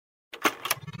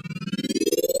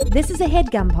This is a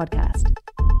HeadGum podcast.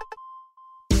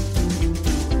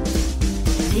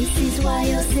 This is why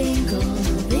you're single.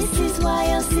 This is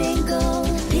why you're single.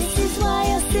 This is why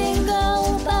you're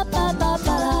single. Ba ba ba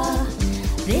ba.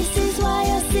 This is why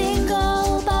you're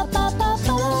single. Ba ba ba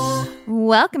ba.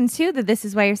 Welcome to the This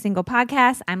Is Why You're Single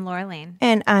podcast. I'm Laura Lane.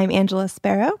 And I'm Angela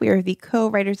Sparrow. We are the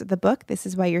co-writers of the book, This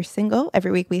Is Why You're Single.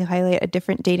 Every week we highlight a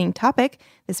different dating topic.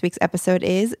 This week's episode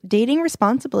is Dating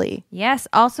Responsibly. Yes,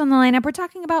 also in the lineup, we're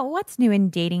talking about what's new in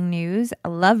dating news,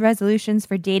 love resolutions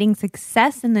for dating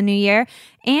success in the new year,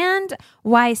 and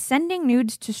why sending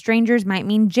nudes to strangers might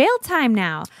mean jail time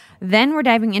now. Then we're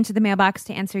diving into the mailbox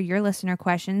to answer your listener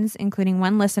questions, including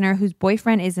one listener whose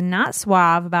boyfriend is not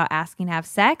suave about asking to have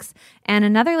sex, and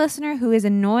another listener who is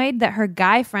annoyed that her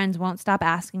guy friends won't stop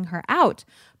asking her out.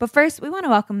 But first, we want to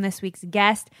welcome this week's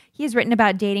guest. He has written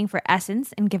about dating for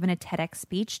Essence and given a TEDx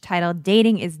speech titled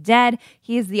Dating is Dead.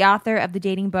 He is the author of the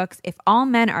dating books If All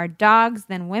Men Are Dogs,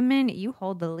 Then Women, You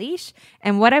Hold the Leash,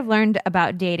 and What I've Learned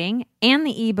About Dating, and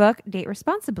the ebook Date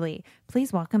Responsibly.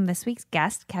 Please welcome this week's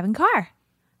guest, Kevin Carr.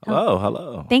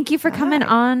 Hello. Thank you for coming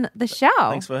on the show.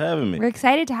 Thanks for having me. We're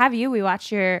excited to have you. We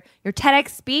watched your TEDx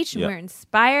speech and we're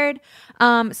inspired.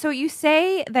 So you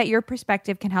say that your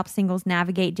perspective can help singles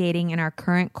navigate dating in our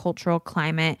current cultural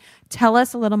climate. Tell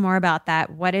us a little more about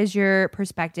that. What is your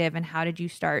perspective and how did you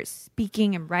start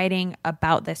speaking and writing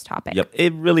about this topic? Yep,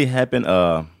 it really happened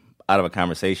out of a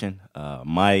conversation.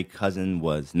 My cousin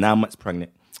was 9 months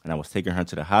pregnant and I was taking her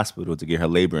to the hospital to get her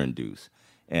labor induced.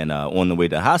 And on the way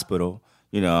to the hospital,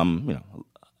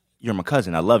 you're my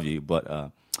cousin. I love you,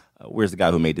 but where's the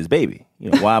guy who made this baby?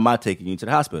 Why am I taking you to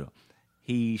the hospital?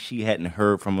 She hadn't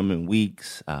heard from him in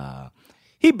weeks.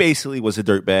 He basically was a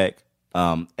dirtbag.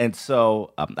 And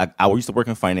so I used to work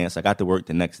in finance. I got to work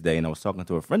the next day, and I was talking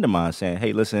to a friend of mine saying,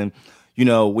 "Hey, listen,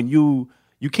 when you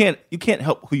can't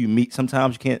help who you meet.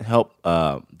 Sometimes you can't help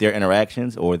their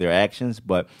interactions or their actions.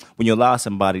 But when you allow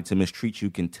somebody to mistreat you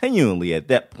continually, at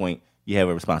that point, you have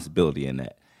a responsibility in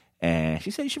that." And she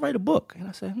said, "You should write a book." And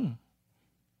I said,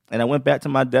 And I went back to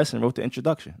my desk and wrote the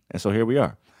introduction. And so here we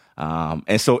are.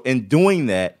 And so in doing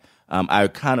that, I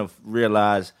kind of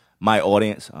realized my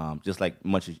audience, just like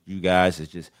much as you guys, is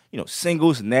just,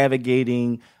 singles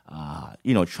navigating,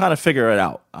 trying to figure it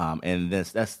out. And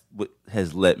that's what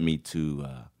has led me to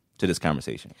this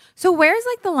conversation. So where's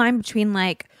the line between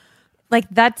like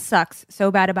that sucks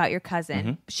so bad about your cousin?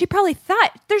 Mm-hmm. She probably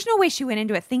thought, there's no way she went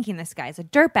into it thinking this guy's a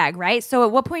dirtbag, right? So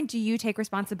at what point do you take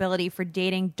responsibility for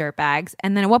dating dirtbags?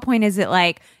 And then at what point is it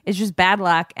it's just bad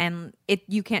luck and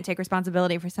you can't take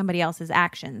responsibility for somebody else's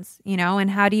actions, And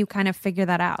how do you kind of figure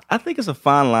that out? I think it's a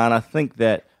fine line. I think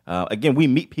that, again, we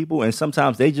meet people and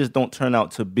sometimes they just don't turn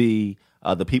out to be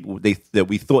the people that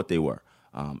we thought they were.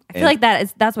 I feel like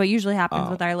that's what usually happens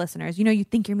with our listeners. You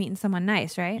think you're meeting someone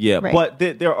nice, right? Yeah, Right. but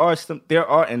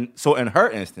and so in her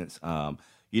instance,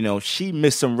 she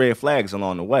missed some red flags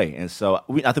along the way, and so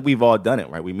I think we've all done it,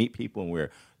 right? We meet people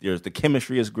and the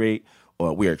chemistry is great,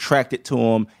 or we're attracted to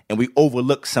them, and we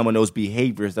overlook some of those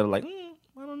behaviors that are like,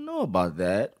 I don't know about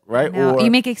that, right? No, Or you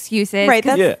make excuses, Right,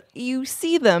 Yeah. you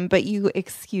see them, but you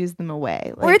excuse them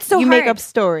away. Or it's so you make hard. up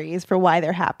stories for why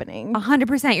they're happening.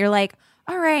 100%. You're like,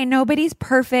 all right, nobody's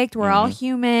perfect. We're all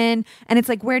human. And it's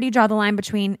like, where do you draw the line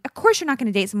between, of course, you're not going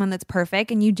to date someone that's perfect.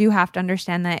 And you do have to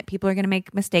understand that people are going to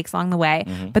make mistakes along the way.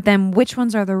 But then which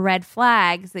ones are the red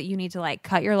flags that you need to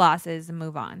cut your losses and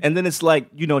move on? And then it's like,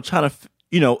 trying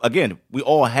to, again, we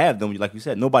all have them. Like you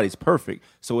said, nobody's perfect.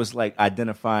 So it's like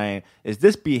identifying, is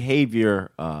this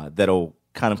behavior that'll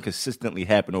kind of consistently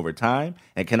happen over time?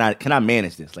 And can I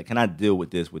manage this? Can I deal with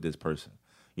this person?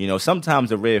 Sometimes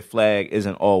the red flag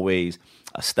isn't always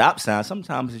a stop sign.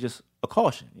 Sometimes it's just a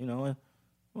caution.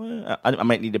 I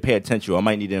might need to pay attention. Or I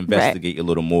might need to investigate a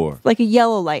little more. Like a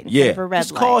yellow light instead of a red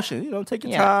just light. caution. Take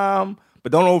your time,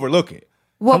 but don't overlook it.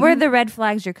 What were the red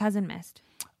flags your cousin missed?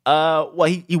 Well,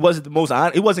 he wasn't the most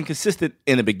honest. He wasn't consistent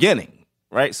in the beginning,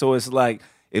 right? So it's like,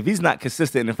 if he's not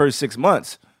consistent in the first 6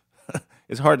 months,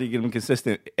 it's hard to get him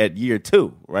consistent at year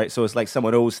 2, right? So it's like some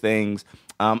of those things.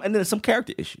 And then some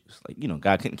character issues,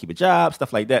 guy couldn't keep a job,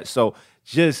 stuff like that. So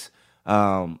just,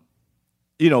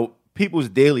 people's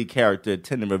daily character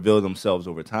tend to reveal themselves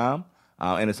over time.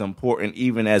 And it's important,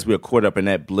 even as we're caught up in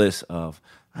that bliss of,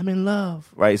 I'm in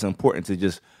love, right? It's important to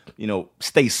just,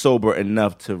 stay sober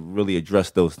enough to really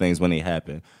address those things when they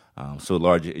happen, so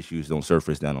larger issues don't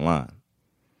surface down the line.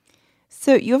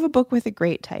 So you have a book with a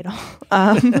great title.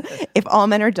 If All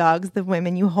Men Are Dogs, Then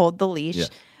Women, You Hold the Leash. Yeah.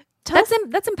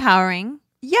 That's empowering.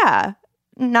 Yeah.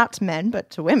 Not to men,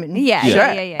 but to women. Yeah.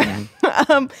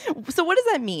 So what does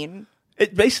that mean?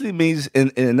 It basically means,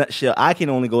 in a nutshell, I can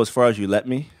only go as far as you let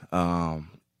me.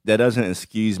 that doesn't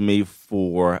excuse me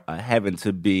for having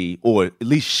to be, or at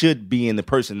least should be, in the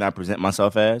person that I present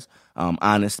myself as,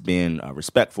 honest, being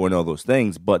respectful, and all those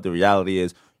things. But the reality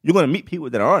is, you're going to meet people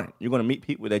that aren't. You're going to meet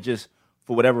people that just,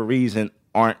 for whatever reason,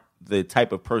 aren't the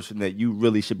type of person that you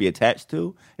really should be attached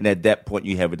to. And at that point,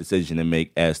 you have a decision to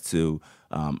make as to,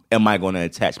 am I going to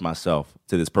attach myself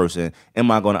to this person?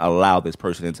 Am I going to allow this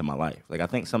person into my life? Like, I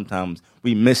think sometimes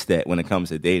we miss that when it comes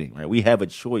to dating, right? We have a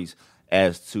choice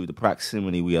as to the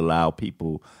proximity we allow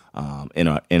people in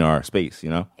our space, you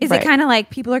know? Is it kind of like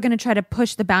people are going to try to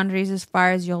push the boundaries as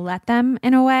far as you'll let them,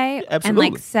 in a way? Absolutely.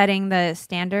 And like setting the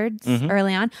standards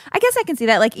early on. I guess I can see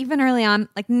that. Like, even early on,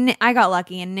 like I got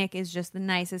lucky, and Nick is just the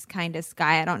nicest, kindest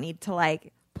guy. I don't need to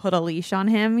like put a leash on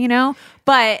him, you know?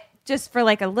 But just for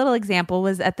like a little example,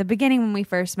 was at the beginning when we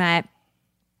first met,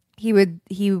 he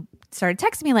started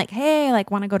texting me like, hey,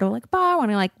 like, want to go to like a bar,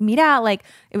 want to like meet out. Like,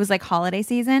 it was like holiday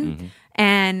season.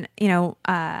 And, you know,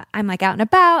 I'm like out and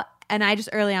about, and I just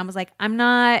early on was like, I'm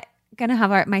not going to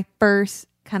have my first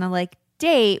kind of like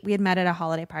date. We had met at a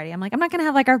holiday party. I'm like, I'm not going to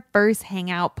have like our first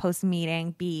hangout post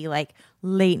meeting be like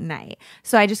late night.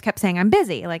 So I just kept saying, I'm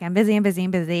busy. Like, I'm busy.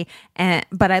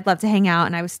 But I'd love to hang out.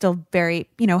 And I was still very,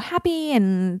 you know, happy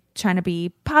and trying to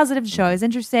be positive to show I was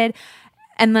interested.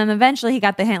 And then eventually he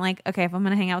got the hint, like, okay, if I'm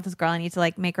going to hang out with this girl, I need to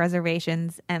like make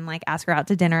reservations and like ask her out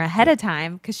to dinner ahead of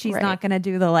time, because she's not going to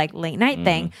do the like late night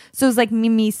thing. So it's like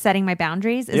me setting my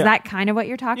boundaries. Is that kind of what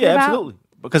you're talking about? Yeah, absolutely.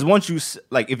 Because once you,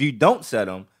 like, if you don't set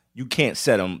them, you can't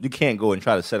set them. You can't go and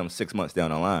try to set them 6 months down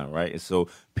the line, right? And so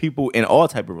people in all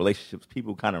type of relationships,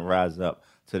 people kind of rise up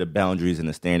to the boundaries and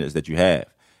the standards that you have,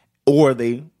 or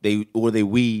they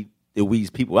weeds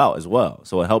people out as well.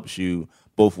 So it helps you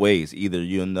both ways. Either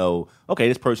you know, okay,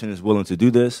 this person is willing to do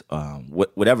this,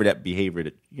 whatever that behavior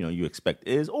that you expect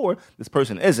is, or this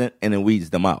person isn't, and it weeds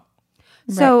them out.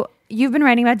 So you've been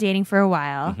writing about dating for a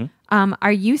while.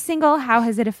 Are you single? How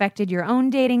has it affected your own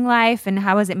dating life, and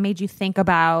how has it made you think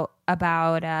about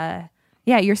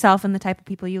yourself and the type of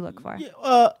people you look for?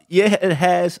 Yeah, it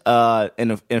has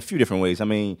in a few different ways. I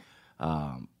mean,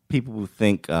 people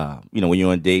think when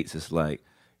you're on dates, it's like,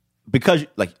 because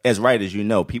like as writers,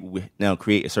 people now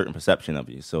create a certain perception of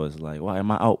you. So it's like, why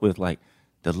am I out with like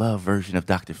the love version of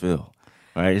Dr. Phil?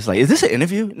 Right? It's like, is this an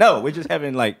interview? No, we're just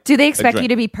having like. Do they expect you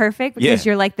to be perfect because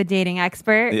you're like the dating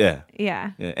expert?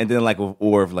 Yeah. And then like,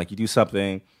 or if like you do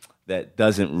something that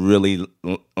doesn't really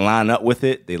line up with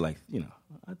it, they like,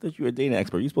 I thought you were a dating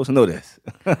expert. You're supposed to know this.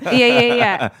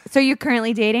 Yeah. So you're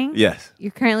currently dating? Yes.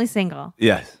 You're currently single?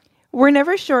 Yes. We're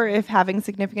never sure if having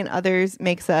significant others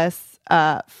makes us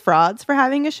frauds for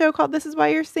having a show called This Is Why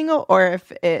You're Single, or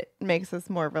if it makes us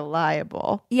more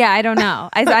reliable. Yeah, I don't know.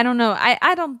 I don't know.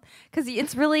 I don't, because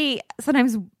it's really,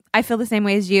 sometimes I feel the same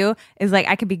way as you, is like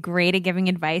I could be great at giving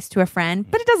advice to a friend,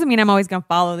 but it doesn't mean I'm always going to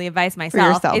follow the advice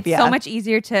myself. It's so much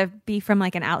easier to be from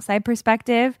like an outside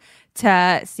perspective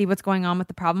to see what's going on with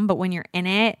the problem. But when you're in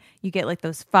it, you get like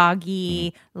those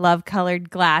foggy, love-colored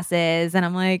glasses. And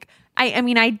I'm like,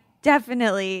 I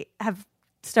definitely have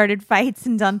started fights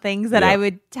and done things that I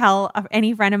would tell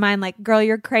any friend of mine, like, girl,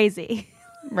 you're crazy.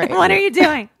 Right. What are you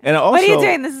doing? And also, what are you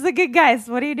doing? This is a good guy.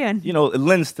 So what are you doing? It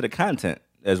lends to the content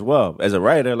as well. As a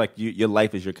writer, like your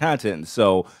life is your content. And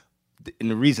so,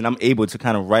 and the reason I'm able to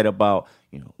kind of write about,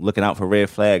 looking out for red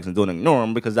flags and don't ignore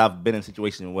them, because I've been in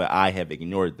situations where I have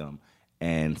ignored them,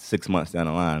 and 6 months down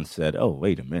the line said, oh,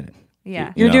 wait a minute.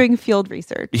 Yeah. You're doing field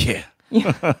research. Yeah.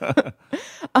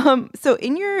 So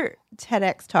in your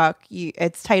TEDx talk,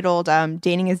 it's titled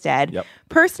 "Dating is Dead." Yep.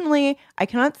 Personally, I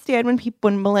cannot stand when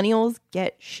millennials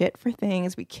get shit for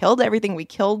things. We killed everything. We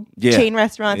killed chain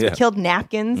restaurants. We killed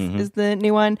napkins. Is the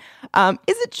new one.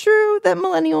 Is it true that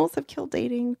millennials have killed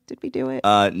dating? Did we do it?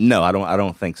 No, I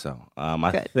don't think so.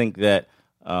 I think that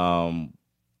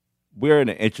we're in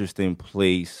an interesting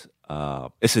place.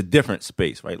 It's a different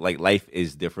space, right? Like, life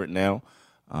is different now.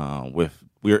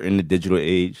 We're in the digital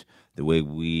age. The way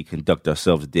we conduct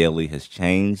ourselves daily has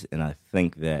changed, and I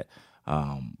think that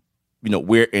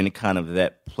we're in kind of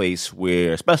that place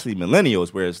where, especially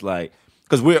millennials, where it's like,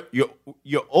 because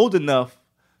you're old enough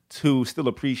to still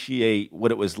appreciate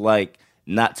what it was like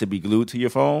not to be glued to your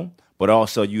phone, but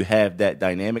also you have that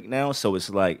dynamic now. So it's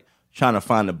like trying to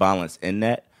find the balance in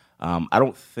that. I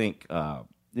don't think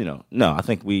no, I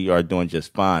think we are doing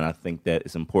just fine. I think that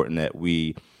it's important that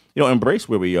we embrace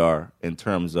where we are in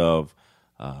terms of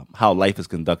how life is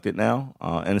conducted now.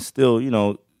 And it's still,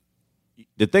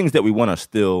 the things that we want are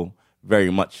still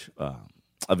very much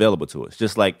available to us.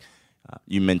 Just like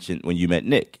you mentioned when you met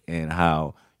Nick, and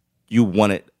how you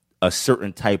wanted a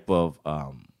certain type of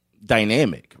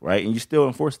dynamic, right? And you still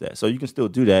enforce that. So you can still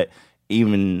do that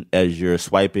even as you're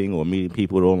swiping or meeting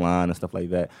people online and stuff like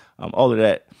that. All of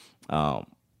that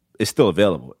is still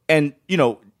available. And,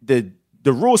 the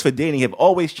rules for dating have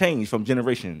always changed from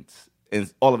generations.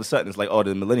 And all of a sudden, it's like,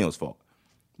 the millennials' fault.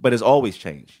 But it's always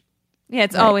changed. Yeah,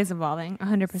 it's always evolving,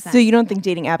 100%. So you don't think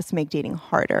dating apps make dating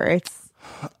harder? It's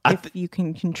if you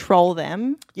can control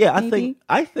them. Yeah, maybe?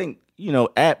 I think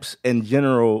apps in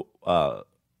general.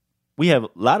 We have a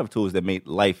lot of tools that make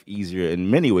life easier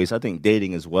in many ways. I think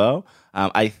dating as well.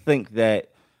 I think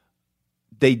that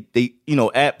they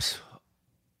apps.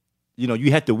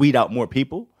 You have to weed out more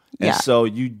people, and so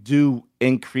you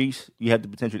have the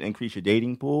potential to increase your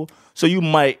dating pool. So you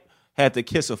might have to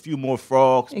kiss a few more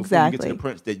frogs before you get to the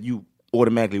prince that you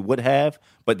automatically would have,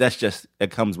 but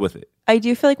it comes with it. I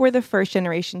do feel like we're the first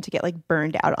generation to get like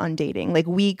burned out on dating. Like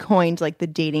we coined like the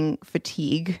dating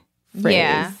fatigue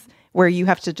phrase where you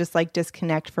have to just like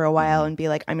disconnect for a while and be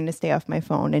like, I'm going to stay off my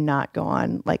phone and not go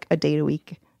on like a date a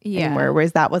week anymore.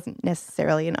 Whereas that wasn't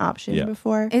necessarily an option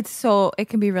before. It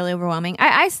can be really overwhelming.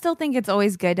 I still think it's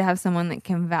always good to have someone that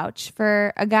can vouch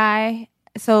for a guy.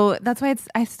 So that's why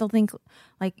I still think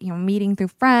like, meeting through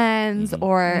friends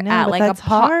or at like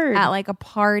a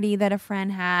party that a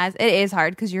friend has. It is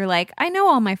hard because you're like, I know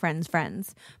all my friends'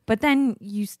 friends, but then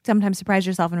you sometimes surprise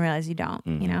yourself and realize you don't,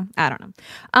 I don't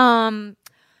know.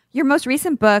 Your most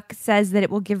recent book says that it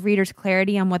will give readers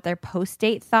clarity on what their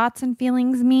post-date thoughts and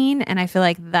feelings mean. And I feel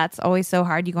like that's always so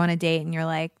hard. You go on a date and you're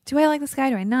like, do I like this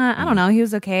guy? Do I not? I don't know. He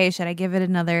was okay. Should I give it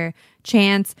another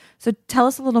chance? So tell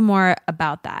us a little more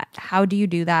about that. How do you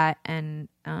do that? And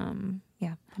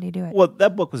how do you do it? Well,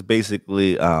 that book was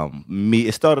basically me.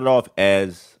 It started off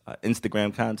as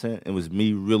Instagram content. It was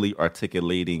me really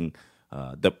articulating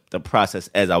the process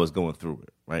as I was going through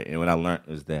it, right? And what I learned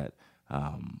is that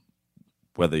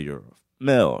whether you're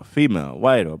male or female,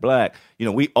 white or black,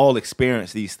 we all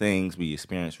experience these things. We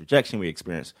experience rejection. We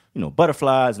experience,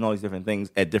 butterflies and all these different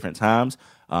things at different times.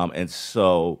 And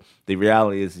so the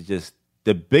reality is just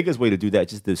the biggest way to do that,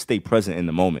 just to stay present in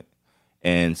the moment.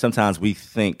 And sometimes we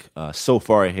think so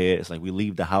far ahead. It's like we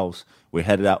leave the house, we're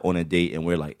headed out on a date, and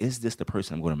we're like, is this the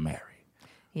person I'm going to marry?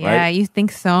 Yeah, right? You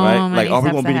think so right? many Like, are we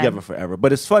steps going to be ahead. together forever?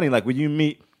 But it's funny, like when you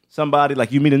meet somebody,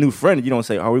 like you meet a new friend, you don't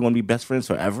say, are we going to be best friends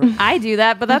forever? I do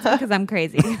that, but that's because I'm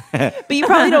crazy. But you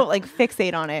probably don't like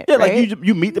fixate on it. Yeah, right? like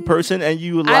you meet the person and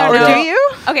you allow I don't know. that. Do you?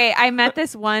 Okay, I met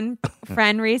this one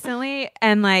friend recently,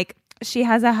 and like she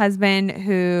has a husband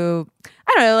who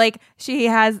I don't know, like he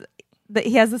has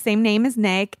the same name as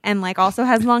Nick, and like also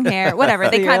has long hair. Whatever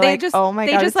they just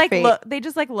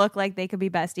look like they could be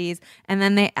besties. And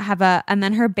then they have and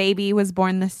then her baby was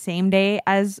born the same day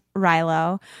as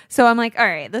Rilo. So I'm like, all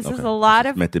right, this is a lot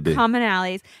of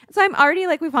commonalities. So I'm already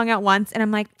like, we've hung out once, and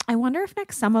I'm like, I wonder if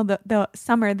next summer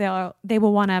they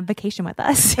will want to vacation with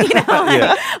us,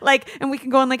 like, and we can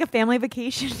go on like a family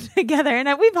vacation together. And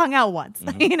we've hung out once,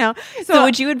 So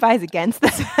would you advise against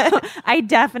that? I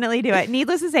definitely do it.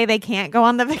 Needless to say, they can't go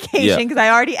on the vacation because I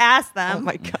already asked them. Oh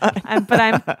my god!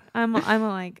 But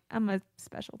I'm a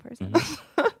special person.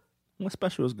 Well,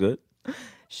 special is good.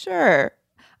 Sure.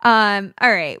 All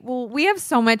right. Well, we have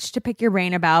so much to pick your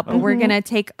brain about, but we're gonna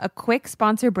take a quick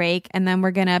sponsor break, and then we're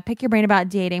gonna pick your brain about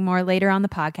dating more later on the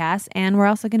podcast, and we're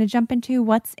also gonna jump into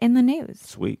what's in the news.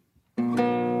 Sweet.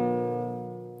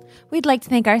 We'd like to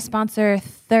thank our sponsor,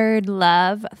 Third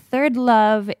Love. Third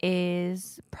Love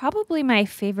is probably my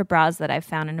favorite bras that I've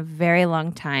found in a very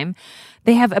long time.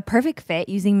 They have a perfect fit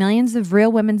using millions of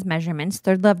real women's measurements.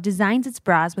 Third Love designs its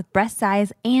bras with breast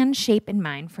size and shape in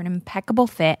mind for an impeccable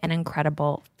fit and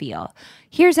incredible feel.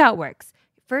 Here's how it works.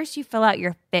 First, you fill out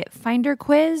your Fit Finder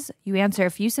quiz. You answer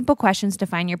a few simple questions to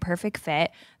find your perfect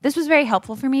fit. This was very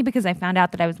helpful for me because I found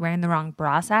out that I was wearing the wrong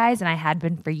bra size, and I had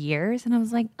been for years. And I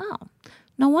was like, oh,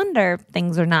 no wonder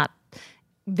things are not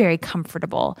very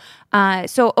comfortable.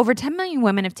 So over 10 million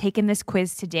women have taken this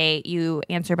quiz to date. You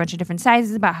answer a bunch of different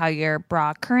sizes about how your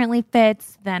bra currently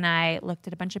fits. Then I looked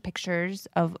at a bunch of pictures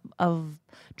of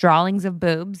drawings of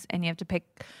boobs, and you have to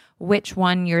pick which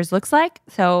one yours looks like.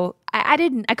 So I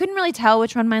couldn't really tell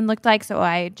which one mine looked like. So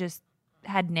I just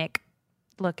had Nick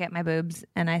look at my boobs,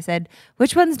 and I said,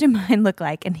 which ones do mine look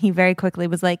like? And he very quickly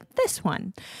was like, this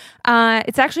one.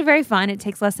 It's actually very fun. It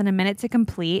takes less than a minute to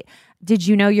complete. Did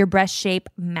you know your breast shape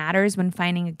matters when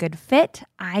finding a good fit?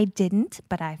 I didn't,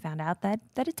 but I found out that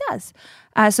it does.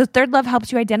 So Third Love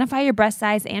helps you identify your breast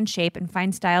size and shape and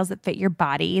find styles that fit your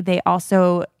body. They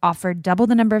also offer double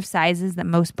the number of sizes that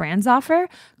most brands offer.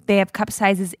 They have cup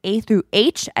sizes A through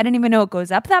H. I didn't even know it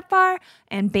goes up that far,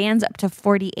 and bands up to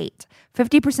 48.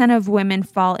 50% of women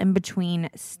fall in between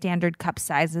standard cup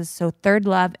sizes, so Third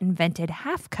Love invented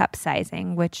half cup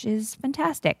sizing, which is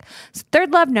fantastic. So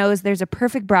Third Love knows there's a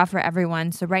perfect bra for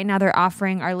everyone, so right now they're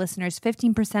offering our listeners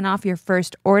 15% off your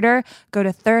first order. Go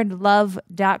to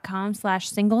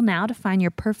thirdlove.com/single now to find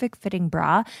your perfect fitting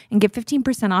bra and get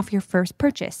 15% off your first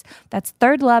purchase. That's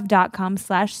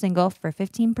thirdlove.com/single for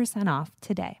 15% off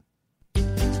today.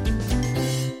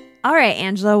 All right,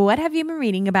 Angela, what have you been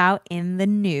reading about in the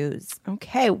news?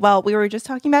 Okay, well, we were just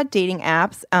talking about dating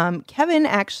apps. Kevin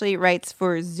actually writes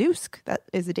for Zoosk, that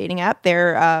is a dating app,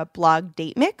 their blog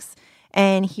Date Mix,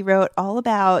 and he wrote all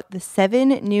about the 7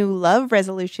 new love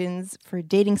resolutions for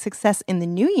dating success in the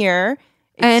new year.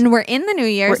 And we're in the new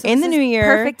year. We're in the new year.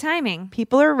 Perfect timing.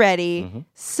 People are ready. Mm-hmm.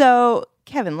 So,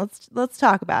 Kevin, let's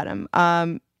talk about them.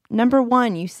 Number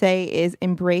 1, you say, is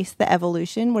embrace the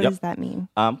evolution. What does that mean?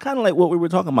 Kind of like what we were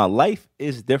talking about. Life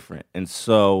is different. And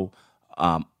so,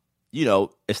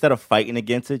 instead of fighting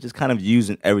against it, just kind of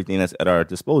using everything that's at our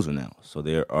disposal now. So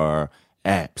there are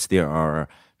apps. There are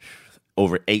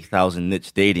over 8,000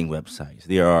 niche dating websites.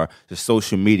 There are the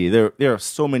social media. There are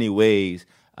so many ways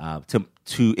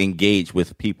to engage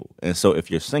with people. And so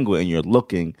if you're single and you're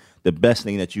looking, the best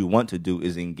thing that you want to do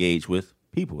is engage with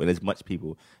people and as much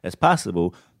people as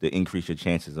possible to increase your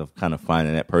chances of kind of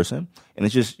finding that person. And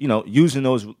it's just, using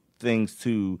those things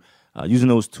to, using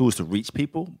those tools to reach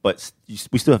people, but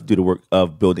we still have to do the work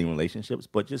of building relationships.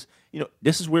 But just,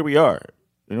 this is where we are,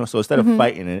 so instead of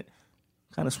fighting it,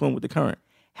 kind of swim with the current.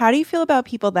 How do you feel about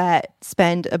people that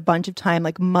spend a bunch of time,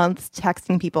 like months,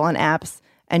 texting people on apps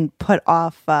and put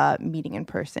off meeting in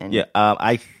person? Yeah,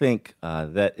 I think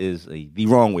that is the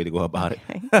wrong way to go about it,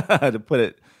 to put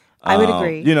it. I would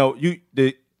agree.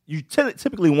 You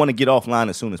typically want to get offline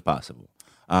as soon as possible.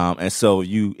 And so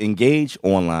you engage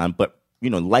online, but,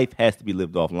 life has to be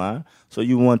lived offline. So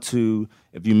you want to,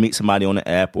 if you meet somebody on an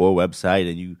app or a website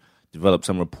and you develop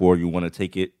some rapport, you want to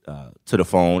take it to the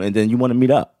phone, and then you want to meet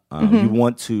up. You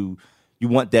want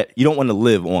that, you don't want to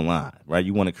live online, right?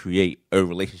 You want to create a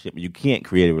relationship. You can't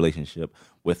create a relationship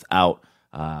without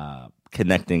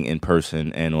connecting in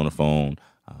person and on the phone,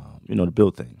 to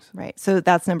build things. Right. So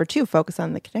that's number 2, focus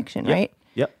on the connection, right?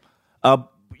 Yep.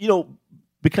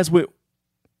 Because we're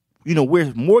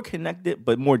more connected,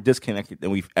 but more disconnected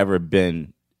than we've ever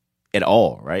been at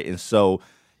all, right? And so,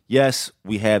 yes,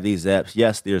 we have these apps.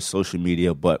 Yes, there's social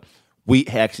media, but we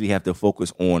actually have to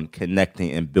focus on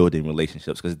connecting and building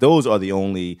relationships because those are the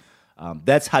only,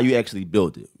 that's how you actually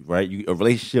build it, right? A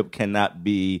relationship cannot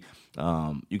be,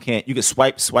 you can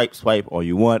swipe all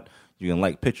you want. You can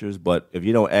like pictures, but if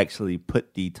you don't actually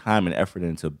put the time and effort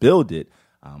in to build it,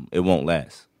 it won't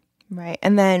last. Right.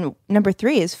 And then number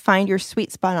 3 is find your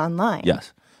sweet spot online.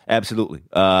 Yes, absolutely.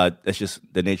 That's just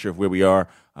the nature of where we are.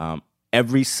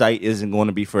 Every site isn't going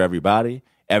to be for everybody.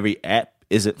 Every app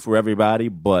isn't for everybody,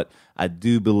 but I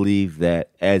do believe that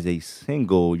as a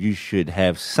single, you should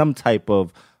have some type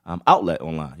of outlet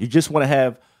online. You just want to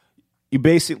have, you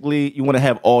want to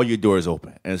have all your doors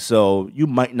open. And so you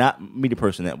might not meet a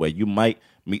person that way. You might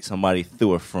meet somebody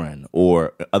through a friend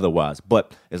or otherwise.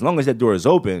 But as long as that door is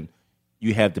open,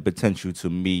 you have the potential to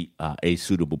meet a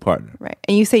suitable partner. Right.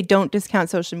 And you say don't discount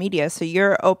social media. So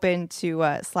you're open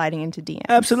to sliding into DMs.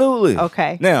 Absolutely.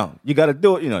 Okay. Now, you got to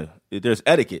do it. There's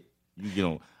etiquette.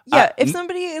 Yeah, if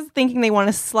somebody is thinking they want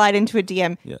to slide into a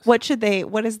DM, yes.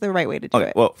 What is the right way to do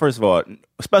it? Well, first of all,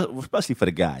 especially for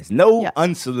the guys, no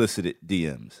unsolicited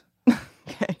DMs.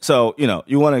 Okay. So,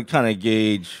 you want to kind of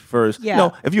gauge first.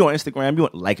 Yeah. If you're on Instagram, you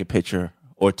want to like a picture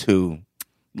or 2,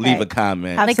 leave a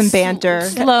comment. Have some banter.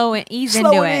 Slow and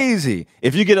easy.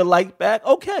 If you get a like back,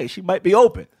 okay, she might be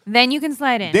open. Then you can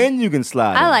slide in.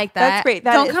 I like that. That's great.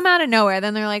 Don't come out of nowhere.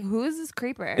 Then they're like, who is this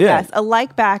creeper? Yeah. Yes, a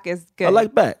like back is good. A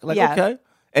like back. Okay.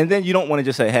 And then you don't want to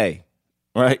just say, hey,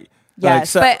 right?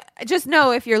 Yes, but just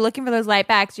know if you're looking for those like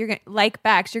backs, you're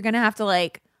gonna have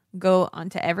to go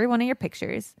onto every one of your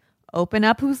pictures, open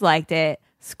up who's liked it,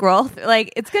 scroll through.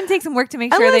 It's gonna take some work to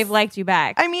make sure they've liked you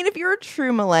back. I mean, if you're a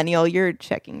true millennial, you're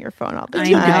checking your phone all the time.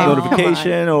 You'll get a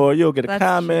notification or you'll get a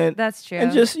comment. That's true.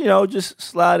 And just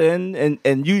slide in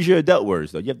and use your adult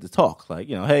words though. You have to talk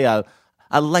hey,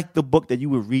 I like the book that you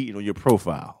were reading on your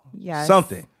profile. Yes.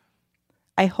 Something.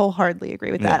 I wholeheartedly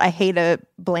agree with that. I hate a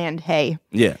bland hey.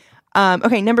 Yeah.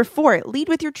 Okay, number 4, lead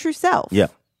with your true self. Yeah.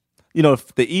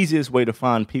 if the easiest way to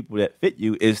find people that fit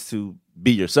you is to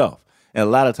be yourself. And a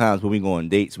lot of times when we go on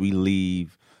dates, we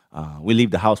leave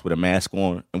the house with a mask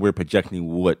on, and we're projecting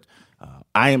what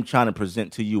I am trying to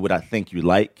present to you, what I think you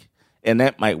like. And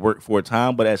that might work for a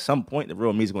time, but at some point, the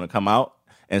real me is going to come out.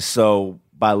 And so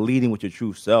by leading with your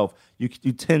true self, you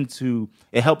tend to,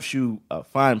 it helps you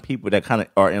find people that kind of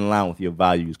are in line with your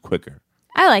values quicker.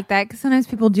 I like that because sometimes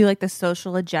people do like the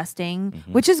social adjusting,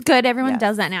 which is good. Everyone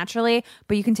does that naturally,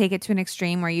 but you can take it to an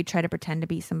extreme where you try to pretend to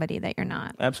be somebody that you're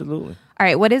not. Absolutely. All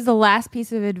right. What is the last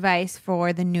piece of advice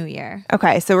for the new year?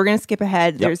 Okay. So we're going to skip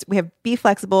ahead. We have be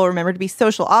flexible. Remember to be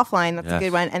social offline. That's a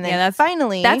good one. And then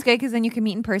that's good because then you can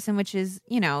meet in person, which is,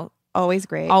 always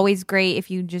great. Always great if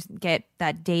you just get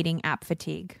that dating app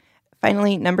fatigue.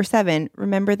 Finally, number 7,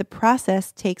 remember the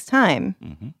process takes time.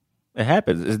 Mm-hmm. It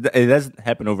happens. It doesn't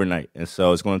happen overnight. And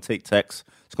so it's going to take texts.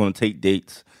 It's going to take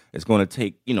dates. It's going to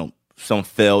take, some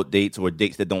failed dates or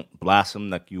dates that don't blossom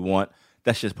like you want.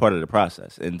 That's just part of the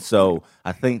process. And so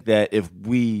I think that if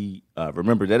we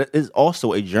remember that it is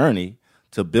also a journey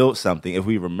to build something, if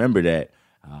we remember that,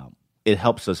 it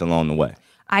helps us along the way.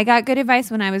 I got good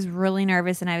advice when I was really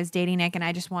nervous and I was dating Nick and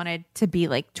I just wanted to be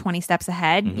like 20 steps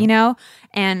ahead,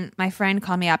 And my friend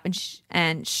called me up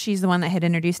and she's the one that had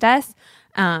introduced us.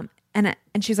 And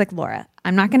she's like, Laura,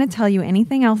 I'm not going to tell you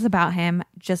anything else about him.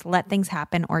 Just let things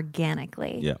happen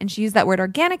organically. Yeah. And she used that word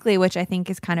organically, which I think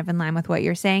is kind of in line with what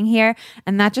you're saying here.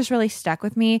 And that just really stuck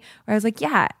with me where I was like,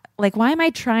 yeah, like, why am I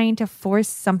trying to force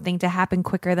something to happen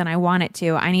quicker than I want it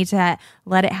to? I need to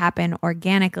let it happen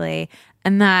organically.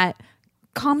 And that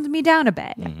calmed me down a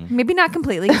bit. Maybe not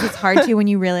completely because it's hard to when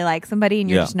you really like somebody and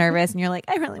you're just nervous and you're like,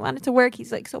 I really want it to work.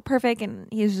 He's like so perfect and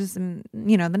he's just, the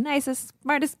nicest,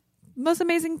 smartest, most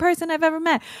amazing person I've ever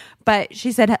met. But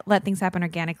she said, let things happen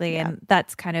organically. And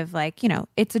that's kind of like,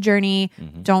 it's a journey.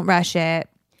 Don't rush it.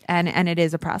 And it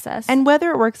is a process. And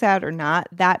whether it works out or not,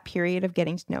 that period of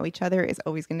getting to know each other is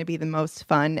always going to be the most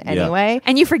fun anyway.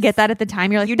 And you forget that at the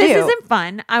time. You're like, this isn't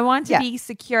fun. I want to be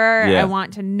secure. I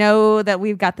want to know that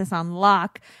we've got this on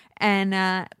lock. And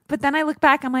but then I look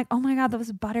back, I'm like, oh my God,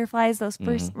 those butterflies, those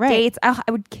first dates. I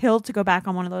would kill to go back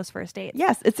on one of those first dates.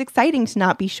 Yes, it's exciting to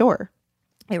not be sure.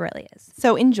 It really is.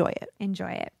 So enjoy it.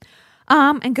 Enjoy it.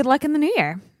 And good luck in the new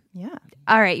year. Yeah.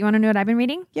 All right. You want to know what I've been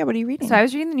reading? Yeah. What are you reading? So I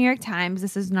was reading the New York Times.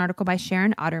 This is an article by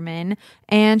Sharon Otterman.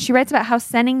 And she writes about how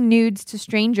sending nudes to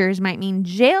strangers might mean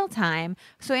jail time.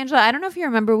 So Angela, I don't know if you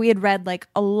remember, we had read like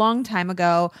a long time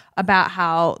ago about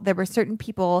how there were certain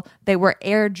people that were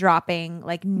airdropping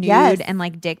like nude and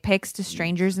like dick pics to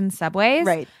strangers in subways.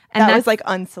 Right. And that was like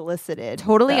unsolicited.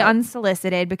 Totally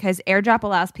unsolicited because airdrop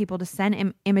allows people to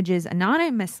send images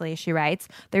anonymously, she writes.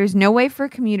 There's no way for a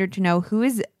commuter to know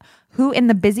who in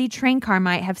the busy train car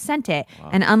might have sent it. Wow.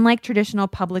 And unlike traditional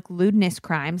public lewdness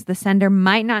crimes, the sender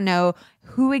might not know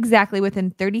who exactly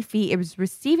within 30 feet is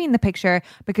receiving the picture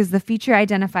because the feature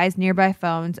identifies nearby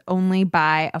phones only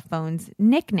by a phone's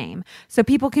nickname. So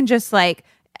people can just like,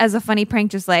 as a funny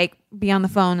prank, just like be on the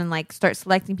phone and like start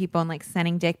selecting people and like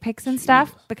sending dick pics and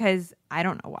stuff because I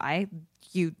don't know why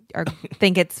you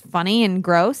think it's funny and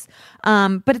gross.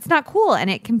 But it's not cool.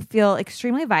 And it can feel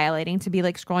extremely violating to be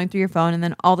like scrolling through your phone and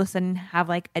then all of a sudden have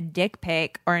like a dick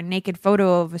pic or a naked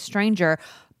photo of a stranger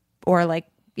or like,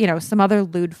 some other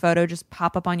lewd photo just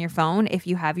pop up on your phone if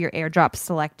you have your airdrop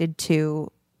selected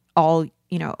to all,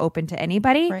 open to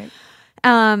anybody. Right.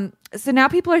 So now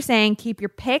people are saying keep your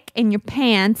pic in your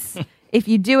pants. If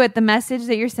you do it, the message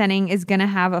that you're sending is going to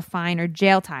have a fine or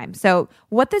jail time. So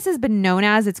what this has been known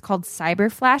as, it's called cyber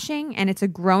flashing, and it's a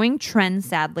growing trend,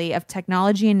 sadly, of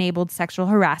technology-enabled sexual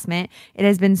harassment. It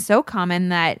has been so common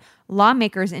that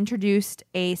lawmakers introduced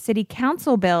a city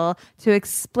council bill to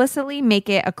explicitly make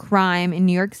it a crime in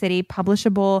New York City,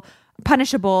 punishable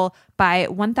by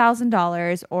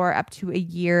 $1,000 or up to a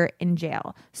year in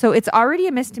jail. So it's already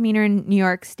a misdemeanor in New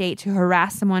York State to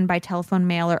harass someone by telephone,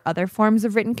 mail, or other forms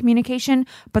of written communication,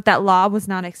 but that law was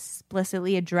not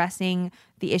explicitly addressing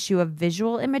the issue of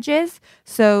visual images.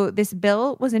 So this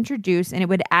bill was introduced and it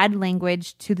would add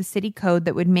language to the city code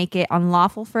that would make it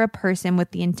unlawful for a person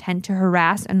with the intent to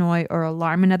harass, annoy, or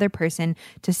alarm another person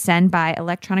to send by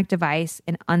electronic device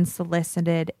an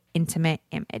unsolicited intimate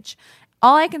image.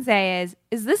 All I can say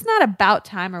is this not about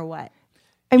time or what?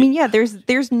 I mean, yeah,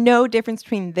 there's no difference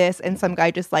between this and some guy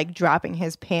just like dropping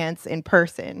his pants in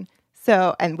person.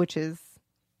 So, and which is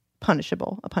a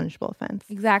punishable offense.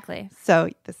 Exactly.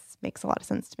 So this makes a lot of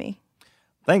sense to me.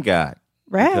 Thank God.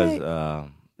 Right. Because,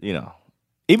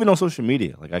 even on social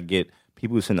media, like I get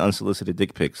people who send unsolicited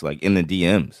dick pics like in the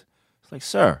DMs. It's like,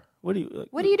 sir, what are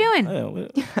you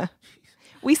doing?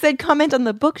 We said comment on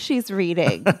the book she's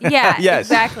reading. Yeah, Yes.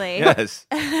 exactly. Yes.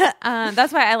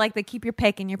 That's why I like the keep your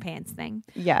pick in your pants thing.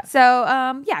 Yeah.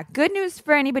 So, good news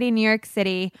for anybody in New York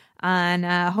City. And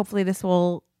hopefully this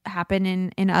will happen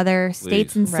in other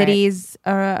states and Right. cities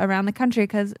around the country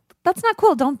because that's not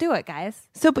cool. Don't do it, guys.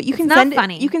 So, but you can not send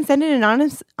funny. it. You can send it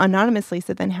anonymously.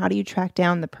 So then, how do you track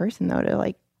down the person though? To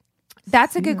like,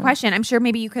 That's a good question. I'm sure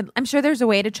maybe you could. I'm sure there's a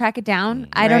way to track it down.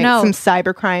 I don't know. some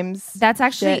cyber crimes. That's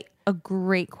actually shit. a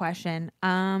great question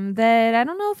that I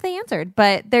don't know if they answered,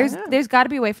 but there's got to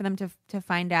be a way for them to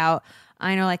find out.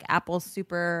 I know like Apple's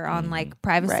super on like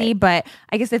privacy, Right. but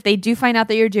I guess if they do find out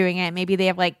that you're doing it, maybe they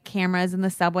have like cameras in the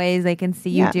subways. They can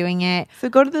see you doing it. So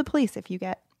go to the police if you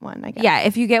get one. I guess. Yeah,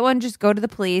 if you get one, just go to the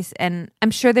police, and I'm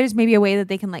sure there's maybe a way that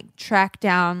they can like track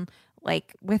down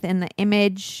like within the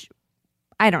image.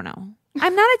 I don't know.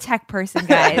 I'm not a tech person,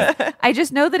 guys. I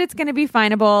just know that it's going to be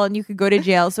finable and you could go to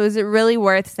jail. So is it really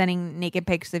worth sending naked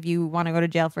pics if you want to go to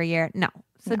jail for a year? No.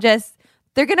 So just,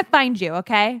 they're going to find you,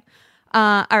 okay?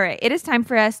 All right. It is time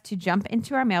for us to jump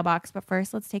into our mailbox. But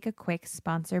first, let's take a quick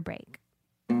sponsor break.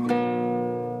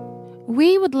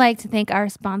 We would like to thank our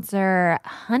sponsor,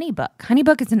 HoneyBook.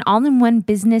 HoneyBook is an all-in-one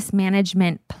business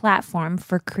management platform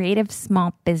for creative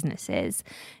small businesses.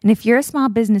 And if you're a small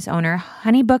business owner,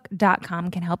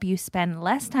 honeybook.com can help you spend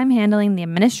less time handling the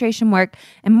administration work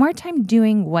and more time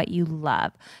doing what you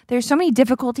love. There's so many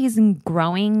difficulties in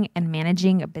growing and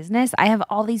managing a business. I have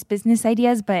all these business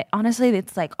ideas, but honestly,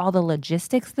 it's like all the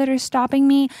logistics that are stopping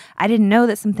me. I didn't know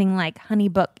that something like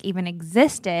HoneyBook even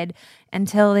existed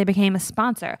until they became a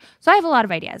sponsor. So I have a lot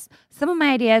of ideas. Some of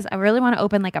my ideas, I really want to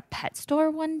open like a pet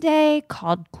store one day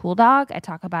called Cool Dog. I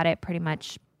talk about it pretty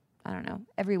much, I don't know,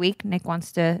 every week. Nick's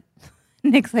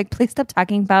like, please stop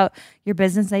talking about your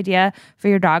business idea for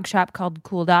your dog shop called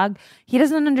Cool Dog. He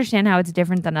doesn't understand how it's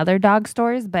different than other dog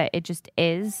stores, but it just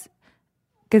is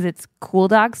because it's cool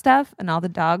dog stuff, and all the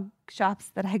dog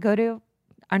shops that I go to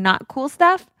are not cool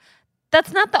stuff.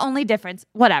 That's not the only difference.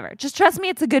 Whatever. Just trust me,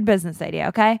 it's a good business idea,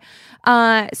 okay?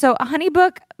 So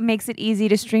HoneyBook makes it easy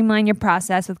to streamline your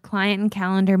process with client and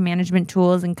calendar management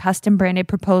tools and custom branded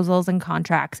proposals and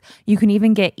contracts. You can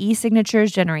even get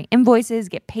e-signatures, generate invoices,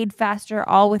 get paid faster,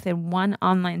 all within one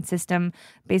online system.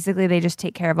 Basically, they just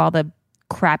take care of all the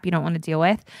crap you don't want to deal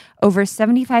with. Over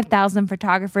 75,000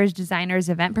 photographers, designers,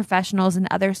 event professionals, and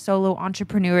other solo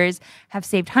entrepreneurs have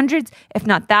saved hundreds, if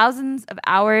not thousands, of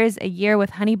hours a year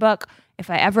with HoneyBook. If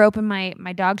I ever open my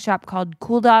dog shop called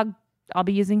Cool Dog, I'll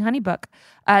be using HoneyBook.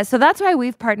 So that's why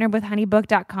we've partnered with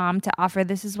honeybook.com to offer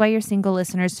This Is Why You're Single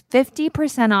listeners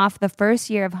 50% off the first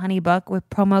year of HoneyBook with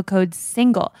promo code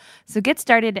SINGLE. So get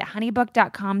started at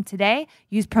honeybook.com today.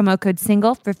 Use promo code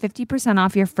SINGLE for 50%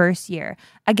 off your first year.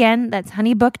 Again, that's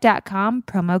honeybook.com,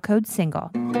 promo code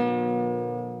SINGLE.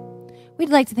 We'd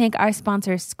like to thank our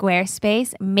sponsor,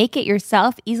 Squarespace. Make it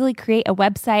yourself. Easily create a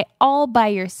website all by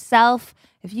yourself.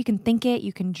 If you can think it,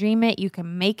 you can dream it, you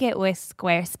can make it with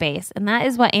Squarespace. And that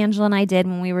is what Angela and I did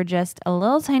when we were just a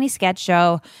little tiny sketch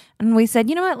show. And we said,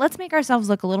 you know what, let's make ourselves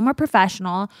look a little more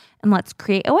professional and let's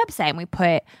create a website. And we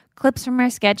put clips from our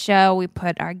sketch show, we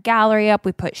put our gallery up,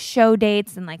 we put show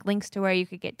dates and like links to where you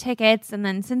could get tickets. And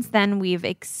then since then, we've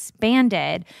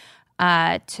expanded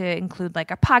to include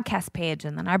like our podcast page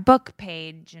and then our book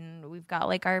page. And we've got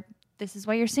like our This Is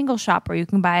Why You're Single shop where you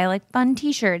can buy like fun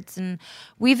t-shirts. And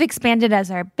we've expanded as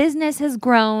our business has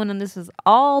grown. And this is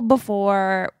all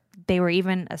before they were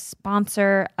even a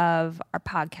sponsor of our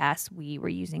podcast. We were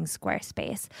using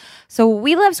Squarespace. So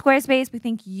we love Squarespace. We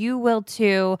think you will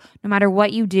too, no matter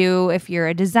what you do. If you're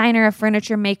a designer, a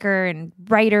furniture maker, and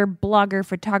writer, blogger,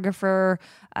 photographer,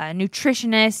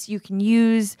 nutritionist, you can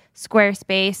use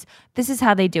Squarespace. This is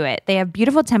how they do it. They have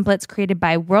beautiful templates created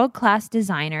by world-class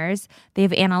designers. They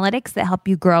have analytics that help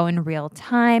you grow in real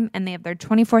time, and they have their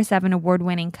 24/7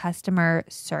 award-winning customer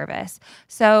service.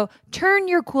 So turn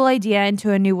your cool idea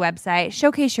into a new website,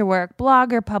 showcase your work,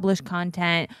 blog or publish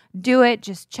content. Do it.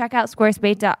 Just check out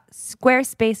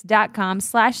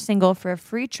squarespace.com/single for a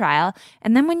free trial.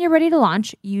 And then when you're ready to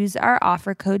launch, use our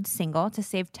offer code SINGLE to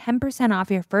save 10%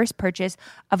 off your first purchase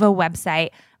of a website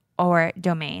or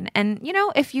domain. And, you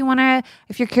know, if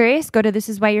you're curious, go to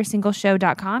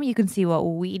thisiswhyyoursingleshow.com. You can see what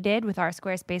we did with our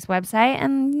Squarespace website,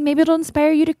 and maybe it'll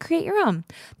inspire you to create your own.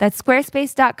 That's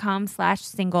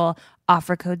squarespace.com/single,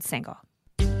 offer code SINGLE.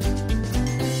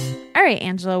 All right,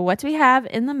 Angela, what do we have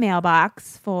in the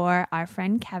mailbox for our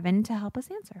friend Kevin to help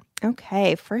us answer?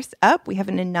 Okay, first up, we have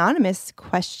an anonymous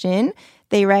question.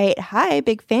 They write, "Hi,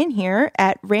 big fan here.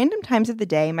 At random times of the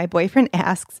day, my boyfriend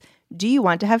asks, 'Do you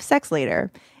want to have sex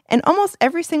later?' And almost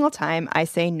every single time I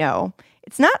say no.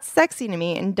 It's not sexy to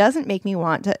me and doesn't make me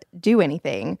want to do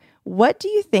anything. What do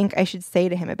you think I should say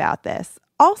to him about this?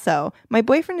 Also, my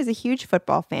boyfriend is a huge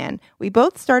football fan. We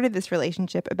both started this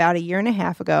relationship about 1.5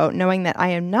 years ago, knowing that I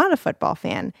am not a football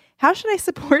fan. How should I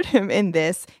support him in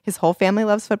this? His whole family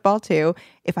loves football too.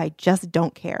 If I just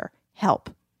don't care, help.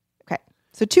 Okay,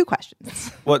 so 2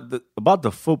 questions. Well, about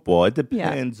the football, it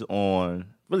depends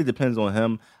really depends on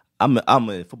him. I'm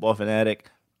a football fanatic.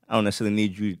 I don't necessarily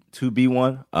need you to be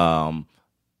one.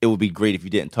 It would be great if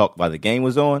you didn't talk while the game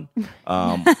was on,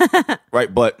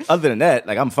 right? But other than that,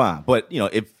 like I'm fine. But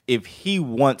if he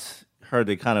wants her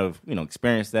to kind of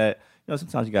experience that,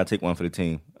 sometimes you gotta take one for the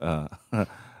team. But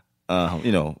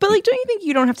like, don't you think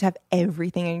you don't have to have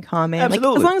everything in common? Absolutely.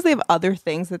 Like, as long as they have other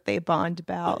things that they bond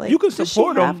about, like you can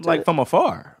support them like from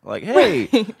afar. Like,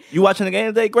 hey, you watching the game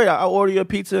today? Great, I'll order you a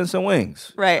pizza and some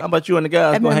wings. Right? How about you and the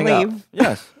guys and go then hang leave. out?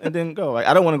 Yes, and then go. Like,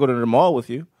 I don't want to go to the mall with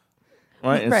you,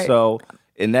 right? And so.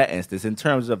 In that instance, in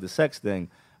terms of the sex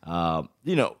thing, I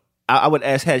would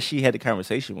ask, had she had the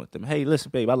conversation with them, hey,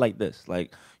 listen, babe, I like this.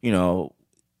 Like,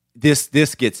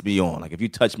 this gets me on. Like, if you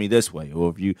touch me this way or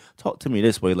if you talk to me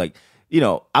this way, like,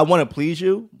 I want to please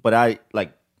you, but I,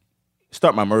 like,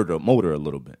 start my motor a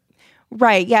little bit.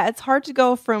 Right. Yeah, it's hard to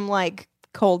go from, like,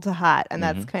 cold to hot, and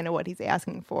that's kind of what he's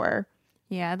asking for.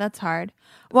 Yeah, that's hard.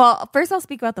 Well, first I'll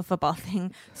speak about the football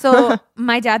thing. So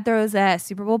my dad throws a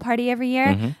Super Bowl party every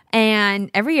year. And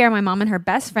every year my mom and her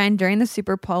best friend during the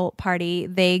Super Bowl party,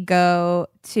 they go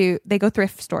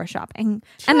thrift store shopping.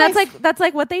 And that's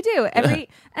like what they do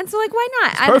and so like, why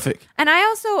not? Perfect. And I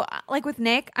also like with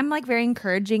Nick, I'm like very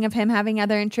encouraging of him having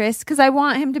other interests because I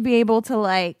want him to be able to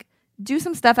like do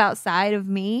some stuff outside of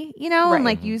me, and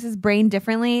like use his brain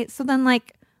differently. So then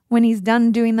like, when he's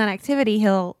done doing that activity,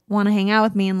 he'll want to hang out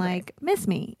with me and like miss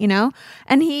me,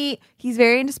 And he's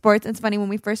very into sports. It's funny, when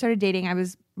we first started dating, I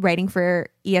was writing for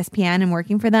ESPN and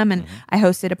working for them, and I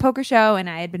hosted a poker show, and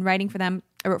I had been writing for them.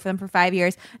 I wrote for them for 5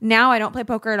 years. Now I don't play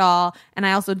poker at all, and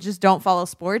I also just don't follow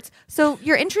sports. So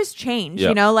your interests change,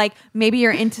 like maybe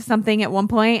you're into something at one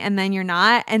point and then you're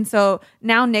not. And so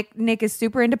now Nick is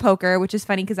super into poker, which is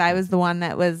funny because I was the one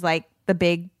that was like the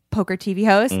big poker TV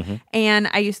host, and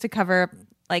I used to cover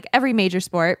like every major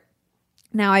sport.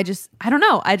 Now I don't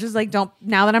know. I just like don't,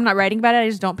 now that I'm not writing about it, I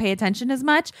just don't pay attention as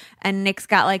much. And Nick's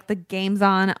got like the games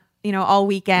on, all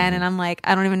weekend. And I'm like,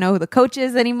 I don't even know who the coach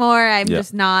is anymore. I'm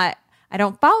just not, I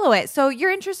don't follow it. So your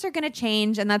interests are going to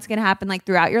change, and that's going to happen like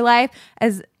throughout your life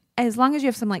as long as you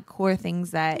have some like core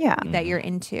things that you're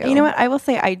into. You know what? I will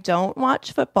say I don't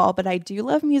watch football, but I do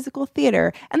love musical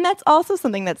theater. And that's also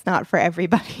something that's not for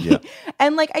everybody. Yeah.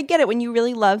 And like, I get it. When you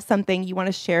really love something, you want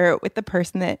to share it with the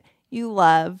person that you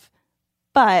love.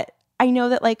 But I know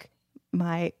that like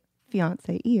my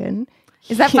fiance, Ian.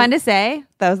 Is that fun to say?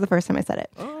 That was the first time I said it.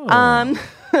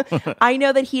 Oh. I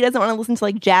know that he doesn't want to listen to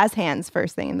like jazz hands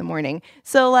first thing in the morning.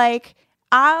 So like,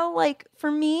 I'll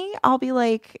be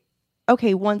like,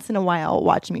 okay, once in a while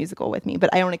watch a musical with me, but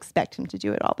I don't expect him to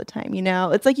do it all the time.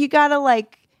 It's like you gotta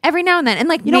like every now and then, and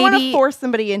like you don't want to force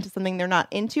somebody into something they're not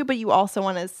into, but you also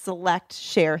want to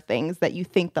share things that you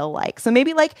think they'll like. So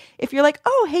maybe like if you're like,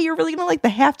 oh, hey, you're really gonna like the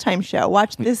halftime show,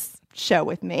 watch this show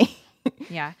with me.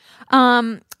 Yeah.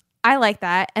 I like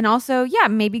that. And also, yeah,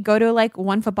 maybe go to like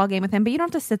one football game with him, but you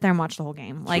don't have to sit there and watch the whole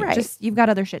game. Like just, you've got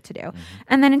other shit to do.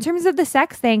 And then in terms of the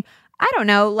sex thing, I don't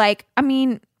know, like, I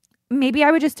mean, maybe I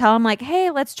would just tell him like,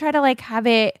 hey, let's try to like have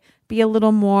it be a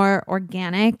little more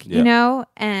organic,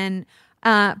 and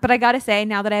but I gotta say,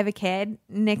 now that I have a kid,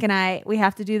 Nick and we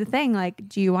have to do the thing like,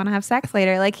 do you want to have sex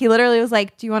later? Like he literally was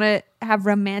like, do you want to have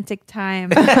romantic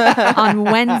time on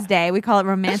Wednesday? We call it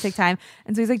romantic time.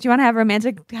 And so he's like, do you want to have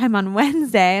romantic time on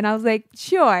Wednesday? And I was like,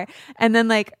 sure. And then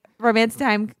like romantic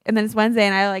time, and then it's Wednesday,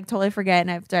 and I like totally forget, and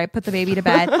after I put the baby to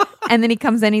bed, and then he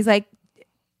comes in, he's like,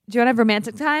 do you want to have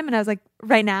romantic time? And I was like,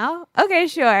 right now? Okay,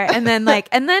 sure. And then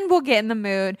we'll get in the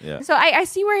mood. Yeah. So I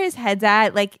see where his head's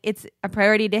at. Like it's a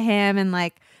priority to him. And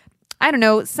like, I don't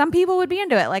know, some people would be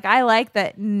into it. Like I like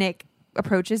that Nick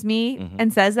approaches me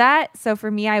and says that. So for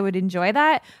me, I would enjoy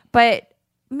that. But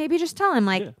maybe just tell him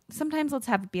like, sometimes let's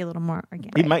have it be a little more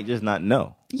organic. He might just not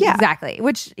know. Yeah. Exactly.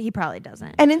 Which he probably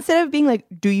doesn't. And instead of being like,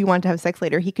 do you want to have sex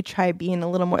later? He could try being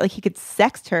a little more like, he could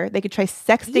sext her. They could try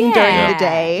sexting during the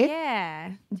day.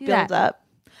 Yeah. Build up.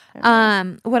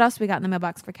 What else we got in the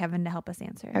mailbox for Kevin to help us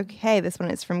answer? Okay. This one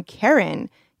is from Karen.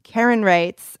 Karen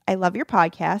writes, I love your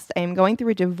podcast. I am going through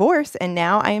a divorce and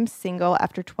now I am single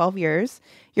after 12 years.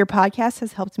 Your podcast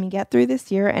has helped me get through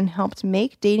this year and helped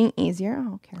make dating easier.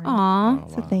 Oh, Karen. Aw.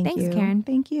 So thanks, Karen.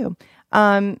 Thank you.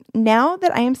 Now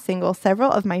that I am single,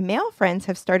 several of my male friends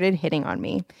have started hitting on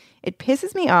me. It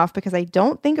pisses me off because I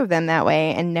don't think of them that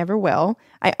way and never will.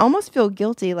 I almost feel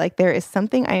guilty, like there is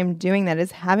something I am doing that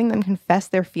is having them confess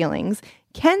their feelings.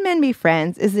 Can men be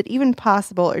friends? Is it even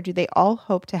possible, or do they all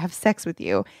hope to have sex with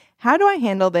you? How do I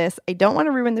handle this? I don't want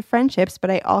to ruin the friendships,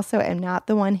 but I also am not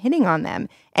the one hitting on them.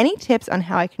 Any tips on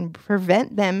how I can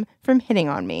prevent them from hitting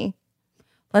on me?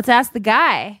 Let's ask the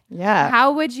guy. Yeah.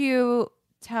 How would you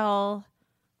tell?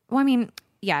 Well, I mean,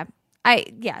 yeah.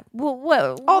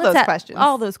 Well, all those questions.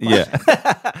 All those questions.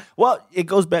 Yeah. Well, it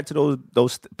goes back to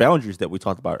those boundaries that we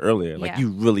talked about earlier. Like you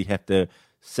really have to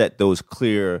set those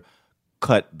clear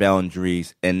cut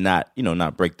boundaries and not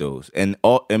break those and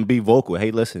be vocal.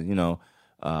 Hey, listen,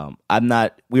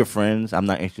 we're friends. I'm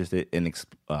not interested in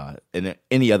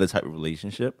any other type of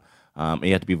relationship. And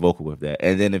you have to be vocal with that.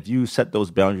 And then if you set those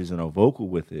boundaries and are vocal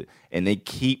with it and they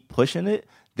keep pushing it,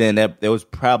 then those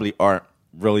probably aren't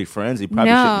really friends. They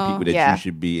probably shouldn't be people that you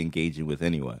should be engaging with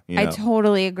anyway. I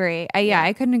totally agree.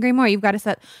 I couldn't agree more. You've got to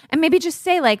set, and maybe just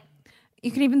say, like,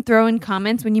 you can even throw in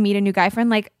comments when you meet a new guy friend,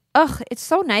 like, ugh, it's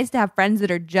so nice to have friends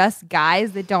that are just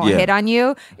guys that don't hit on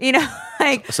you.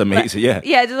 Like, it's amazing.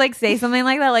 Yeah. Just like say something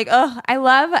like that. Like, oh, I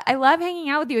love hanging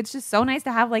out with you. It's just so nice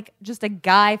to have like just a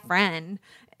guy friend.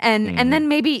 And then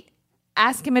maybe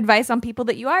ask him advice on people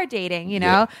that you are dating,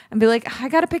 and be like, I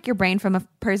got to pick your brain from a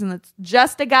person that's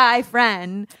just a guy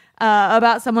friend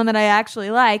about someone that I actually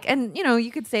like. And,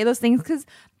 you could say those things because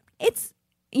it's,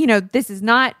 this is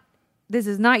not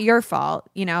your fault.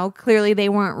 Clearly they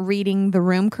weren't reading the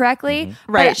room correctly.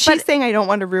 Mm-hmm. Right. She's saying I don't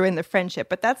want to ruin the friendship,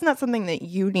 but that's not something that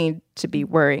you need to be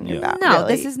worrying about. No,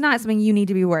 really. This is not something you need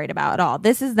to be worried about at all.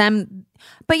 This is them.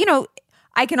 But,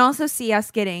 I can also see us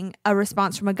getting a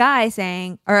response from a guy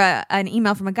saying, or an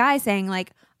email from a guy saying,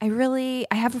 like, I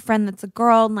have a friend that's a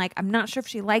girl, and like, I'm not sure if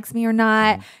she likes me or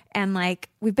not. And like,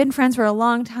 we've been friends for a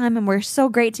long time and we're so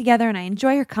great together and I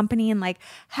enjoy her company. And like,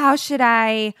 how should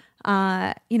I,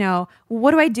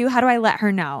 what do I do? How do I let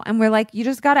her know? And we're like, you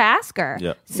just got to ask her.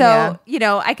 Yep. So,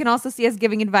 I can also see us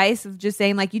giving advice of just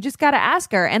saying like, you just got to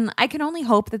ask her. And I can only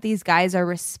hope that these guys are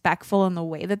respectful in the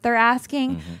way that they're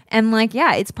asking. Mm-hmm. And like,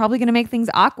 it's probably going to make things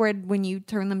awkward when you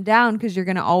turn them down because you're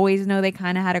going to always know they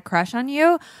kind of had a crush on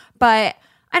you. But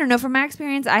I don't know, from my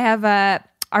experience, I have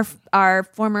our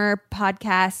former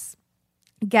podcast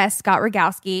guest, Scott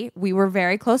Rogowski. We were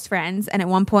very close friends. And at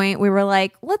one point we were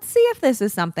like, let's see if this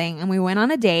is something. And we went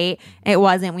on a date. It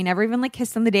wasn't. We never even like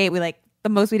kissed on the date. The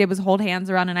most we did was hold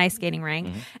hands around an ice skating rink.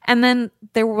 Mm-hmm. And then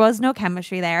there was no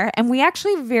chemistry there. And we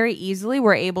actually very easily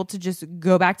were able to just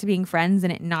go back to being friends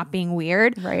and it not being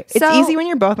weird. Right. It's easy when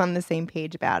you're both on the same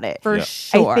page about it. For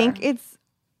sure. I think it's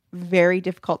very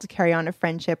difficult to carry on a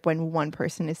friendship when one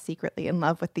person is secretly in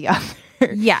love with the other.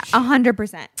 Yeah,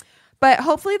 100%. But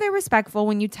hopefully they're respectful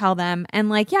when you tell them. And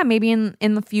like, maybe in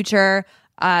the future,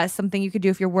 something you could do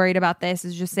if you're worried about this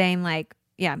is just saying like,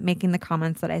 making the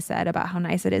comments that I said about how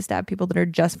nice it is to have people that are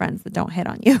just friends that don't hit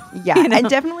on you. Yeah, and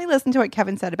definitely listen to what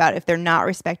Kevin said about if they're not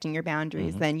respecting your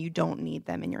boundaries, then you don't need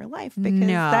them in your life because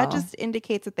that just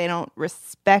indicates that they don't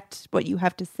respect what you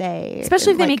have to say.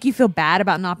 Especially if they make you feel bad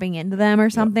about not being into them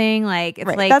or something. Like, it's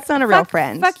like, that's not a real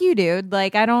friend. Fuck you, dude.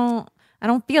 Like, I don't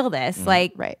feel this.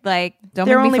 Like, don't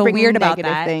They're make me feel weird about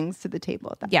negative that. Things to the table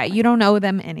at that point. You don't owe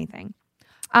them anything.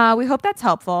 We hope that's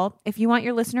helpful. If you want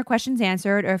your listener questions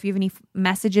answered or if you have any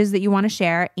messages that you want to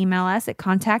share, email us at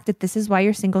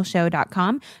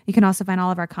contact@thisiswhyyoursingleshow.com. You can also find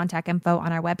all of our contact info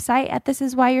on our website at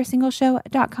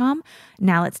thisiswhyyoursingleshow.com.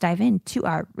 Now let's dive into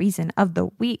our reason of the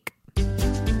week.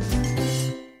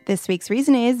 This week's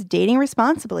reason is dating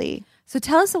responsibly. So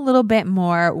tell us a little bit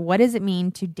more. What does it mean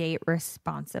to date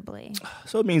responsibly?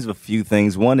 So it means a few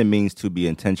things. One, it means to be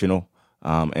intentional.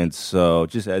 And so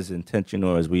just as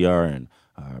intentional as we are in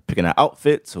picking out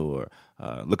outfits or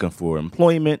looking for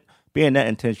employment, being that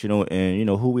intentional in,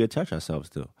 who we attach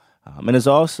ourselves to. And it's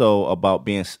also about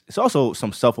it's also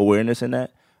some self-awareness in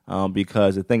that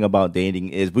because the thing about dating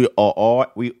is we all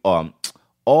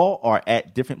are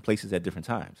at different places at different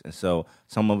times. And so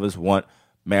some of us want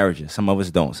marriages, some of us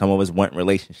don't. Some of us want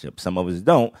relationships, some of us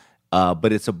don't.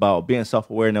 But it's about being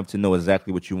self-aware enough to know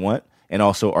exactly what you want and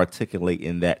also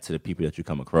articulating that to the people that you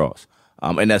come across.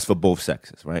 And that's for both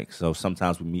sexes, right? So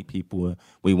sometimes we meet people and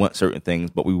we want certain things,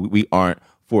 but we aren't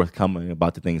forthcoming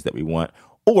about the things that we want,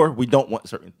 or we don't want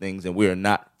certain things and we're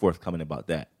not forthcoming about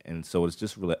that. And so it's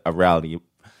just a reality.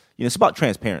 It's about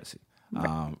transparency.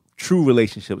 Right. True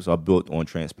relationships are built on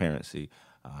transparency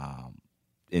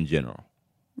in general.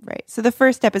 Right. So the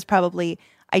first step is probably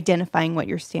identifying what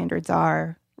your standards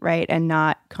are, right? And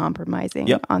not compromising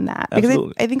on that. Because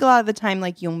Absolutely. I think a lot of the time,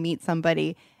 like, you'll meet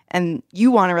somebody and you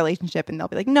want a relationship, and they'll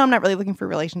be like, no, I'm not really looking for a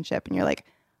relationship. And you're like,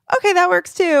 okay, that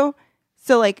works too.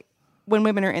 So like when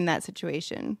women are in that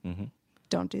situation,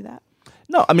 don't do that.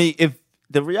 No, I mean, if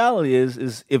the reality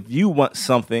is if you want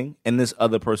something and this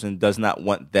other person does not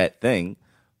want that thing,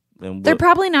 then they're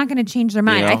probably not going to change their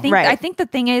mind. You know? I think the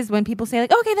thing is when people say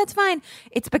like, okay, that's fine,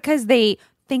 it's because they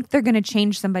think they're going to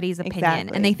change somebody's opinion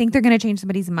and they think they're going to change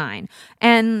somebody's mind.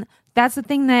 And that's the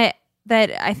thing that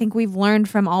I think we've learned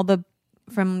from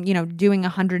doing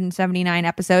 179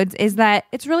 episodes is that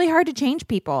it's really hard to change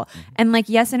people. And like,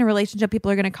 yes, in a relationship,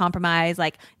 people are going to compromise.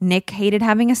 Like Nick hated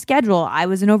having a schedule. I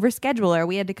was an overscheduler.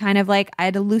 We had to kind of I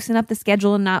had to loosen up the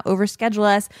schedule and not overschedule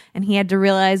us. And he had to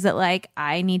realize that like,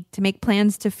 I need to make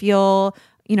plans to feel,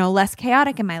 less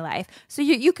chaotic in my life. So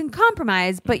you can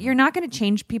compromise, but you're not going to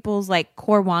change people's like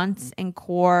core wants and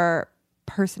core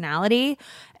personality.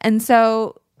 And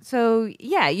so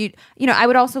yeah, I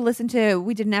would also listen to,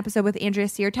 we did an episode with Andrea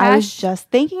Seartash. I was just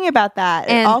thinking about that.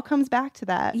 It all comes back to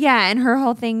that. Yeah, and her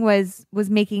whole thing was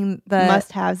making the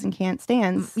must-haves and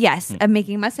can't-stands. Yes,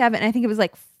 making must-have, and I think it was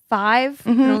like 5.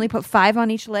 You can only put 5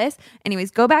 on each list.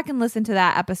 Anyways, go back and listen to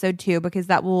that episode too, because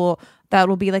that will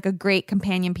be like a great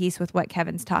companion piece with what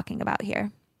Kevin's talking about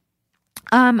here.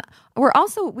 We'd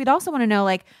also want to know,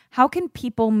 like, how can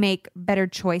people make better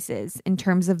choices in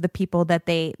terms of the people that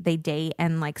they date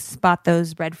and like spot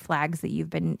those red flags that you've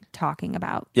been talking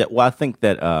about? Yeah, well, I think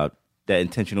that that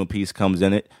intentional piece comes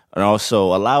in it, and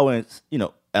also allowing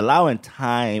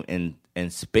time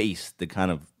and space to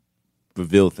kind of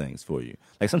reveal things for you.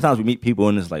 Like sometimes we meet people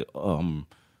and it's like, I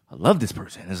love this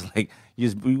person. It's like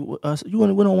you want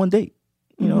to went on one date.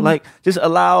 Like just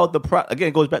allow again,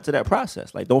 it goes back to that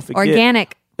process. Like don't forget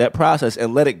organic that process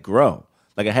and let it grow.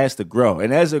 Like it has to grow.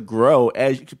 And as it grow,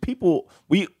 people,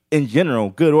 we in general,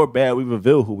 good or bad, we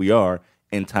reveal who we are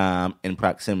in time and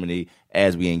proximity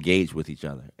as we engage with each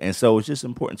other. And so it's just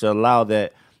important to allow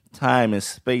that time and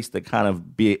space to kind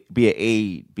of be an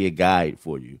aid, be a guide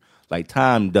for you. Like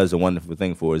time does a wonderful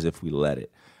thing for us if we let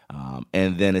it.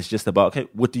 And then it's just about, okay,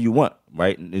 what do you want,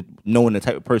 right? Knowing the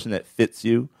type of person that fits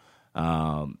you,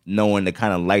 knowing the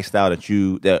kind of lifestyle that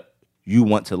you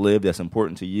want to live that's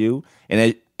important to you.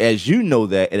 And as you know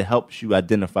that, it helps you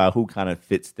identify who kind of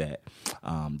fits that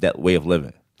way of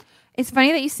living. It's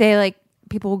funny that you say like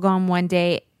people will go on one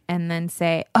date and then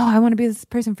say, oh, I want to be with this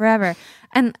person forever.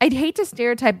 And I'd hate to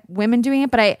stereotype women doing it,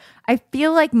 but I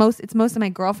feel like most of my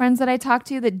girlfriends that I talk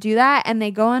to that do that, and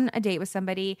they go on a date with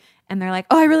somebody and they're like,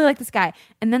 oh, I really like this guy.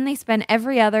 And then they spend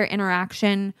every other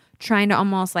interaction trying to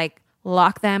almost like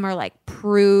lock them or like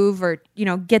prove or,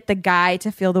 get the guy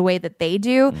to feel the way that they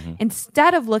do,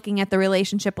 instead of looking at the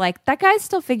relationship like that guy's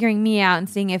still figuring me out and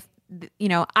seeing if,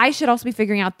 I should also be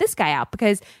figuring out this guy out,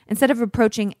 because instead of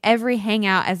approaching every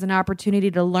hangout as an opportunity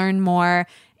to learn more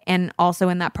and also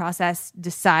in that process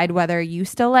decide whether you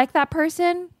still like that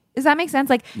person. Does that make sense?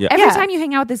 Like every time you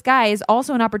hang out with this guy is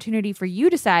also an opportunity for you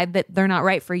to decide that they're not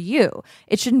right for you.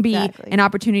 It shouldn't be an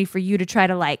opportunity for you to try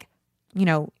to like,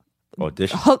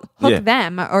 audition. hook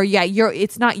them, or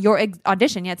it's not your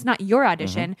audition. Yeah, it's not your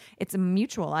audition. It's a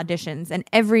mutual auditions, and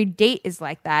every date is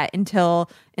like that until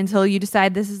you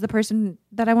decide this is the person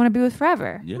that I want to be with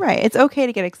forever. Yeah. Right. It's okay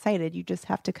to get excited. You just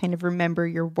have to kind of remember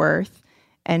your worth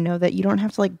and know that you don't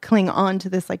have to like cling on to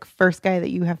this like first guy that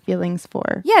you have feelings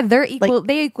for. Yeah, they're equal. Like,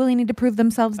 they equally need to prove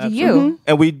themselves to you.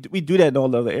 And we do that in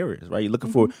all other areas, right? You're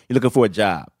looking for a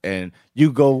job, and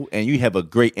you go and you have a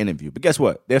great interview, but guess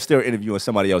what? They're still interviewing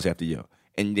somebody else after you,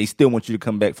 and they still want you to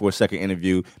come back for a second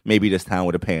interview, maybe this time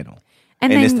with a panel,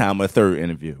 and then, this time a third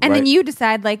interview. And right? then you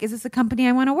decide, like, is this a company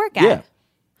I want to work at? Yeah.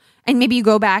 And maybe you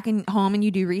go back and home and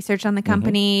you do research on the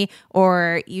company,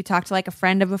 or you talk to like a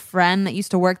friend of a friend that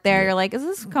used to work there. You're like, does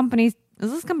this company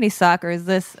suck, or is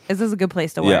this a good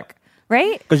place to work?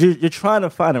 Right? Because you're trying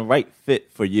to find the right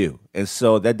fit for you, and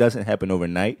so that doesn't happen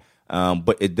overnight.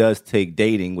 But it does take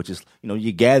dating, which is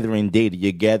you're gathering data,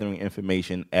 you're gathering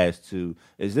information as to,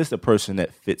 is this the person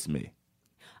that fits me?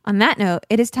 On that note,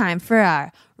 it is time for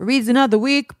our Reason of the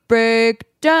Week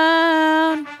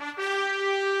breakdown.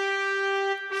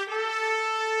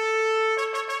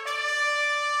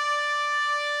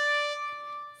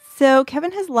 So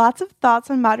Kevin has lots of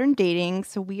thoughts on modern dating,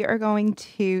 so we are going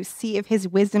to see if his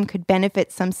wisdom could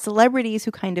benefit some celebrities who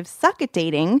kind of suck at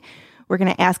dating. We're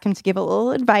going to ask him to give a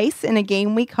little advice in a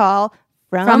game we call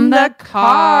From the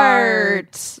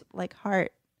Cart. Like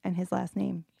heart and his last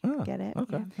name. Oh, get it?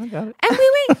 Okay, yeah. I got it.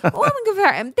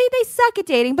 And they suck at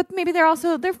dating, but maybe they're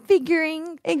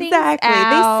figuring things out. They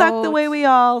suck the way we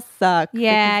all suck.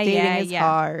 Yeah, because dating is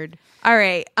hard. All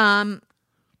right.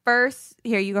 First,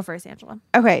 here, you go first, Angela.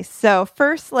 Okay, so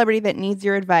first celebrity that needs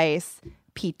your advice,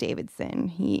 Pete Davidson.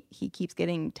 He keeps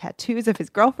getting tattoos of his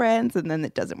girlfriends, and then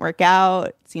it doesn't work out.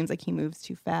 It seems like he moves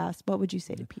too fast. What would you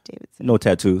say to Pete Davidson? No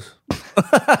tattoos.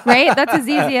 Right? That's as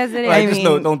easy as it is.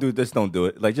 Like, don't do this. Don't do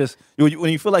it. Like, just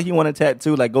when you feel like you want a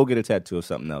tattoo, like, go get a tattoo of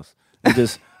something else. And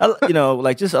just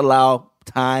just allow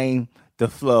time to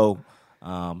flow.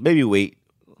 Maybe wait.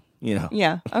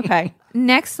 Yeah. Okay.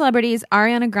 Next celebrity is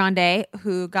Ariana Grande,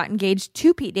 who got engaged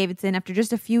to Pete Davidson after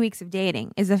just a few weeks of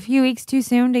dating. Is a few weeks too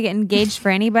soon to get engaged for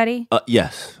anybody?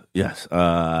 Yes. Yeah.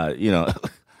 So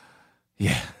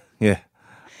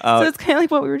it's kind of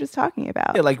like what we were just talking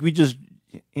about. Yeah, like we just,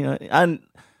 it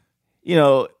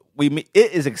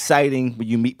is exciting when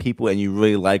you meet people and you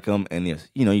really like them, and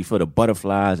you feel the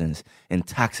butterflies and it's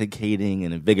intoxicating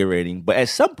and invigorating. But at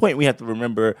some point, we have to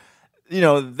remember,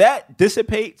 that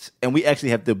dissipates, and we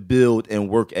actually have to build and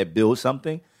work at build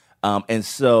something. And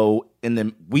so,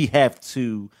 we have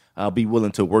to be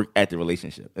willing to work at the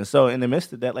relationship. And so, in the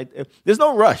midst of that, like, there's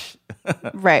no rush.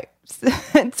 Right.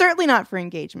 Certainly not for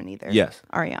engagement either. Yes.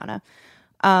 Ariana.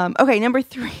 Okay, number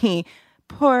 3.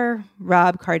 Poor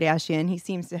Rob Kardashian. He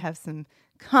seems to have some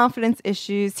confidence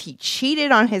issues. He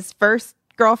cheated on his first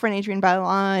girlfriend, Adrienne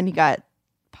Bailon. He got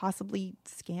possibly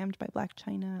scammed by Blac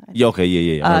Chyna. Yeah, okay,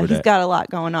 yeah. He's got a lot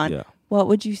going on. Yeah. What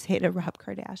would you say to Rob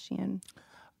Kardashian?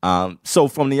 So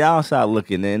from the outside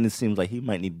looking in, it seems like he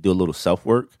might need to do a little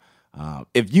self-work.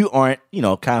 If you aren't,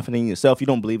 confident in yourself, you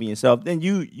don't believe in yourself, then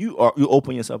you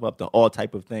open yourself up to all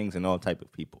type of things and all type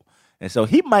of people. And so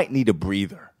he might need a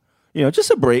breather,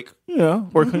 just a break,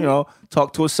 work,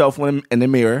 talk to himself in the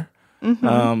mirror,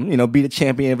 be the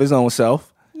champion of his own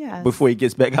self before he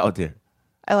gets back out there.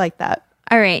 I like that.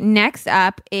 All right, next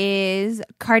up is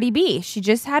Cardi B. She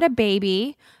just had a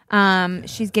baby.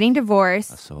 She's getting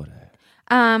divorced. I saw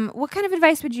that. What kind of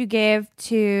advice would you give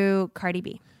to Cardi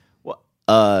B? Well,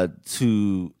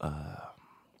 to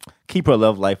keep her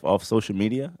love life off social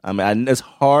media. I mean, it's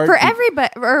hard for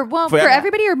everybody, for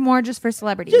everybody, or more just for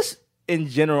celebrities. Just in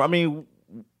general. I mean,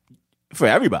 for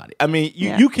everybody. I mean,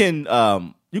 you can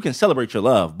celebrate your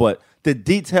love, but the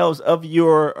details of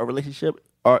your relationship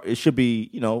it should be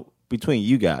between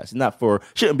you guys,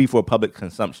 shouldn't be for public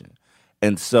consumption.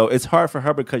 And so it's hard for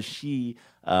her because she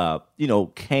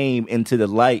came into the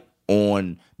light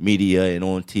on media and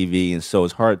on TV, and so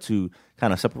it's hard to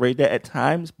kind of separate that at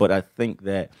times. But I think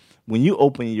that when you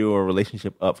open your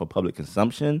relationship up for public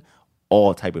consumption,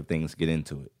 all type of things get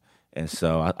into it. And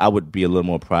so I would be a little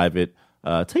more private.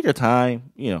 Take your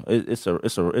time.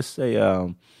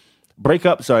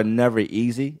 Breakups are never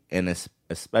easy, and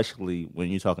especially when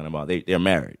you're talking about they're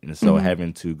married, and so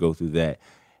having to go through that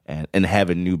and have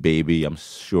a new baby, I'm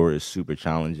sure is super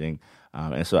challenging.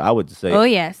 And so I would say, oh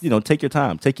yes, take your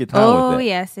time. Take your time. Oh with that.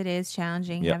 yes, it is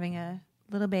challenging having a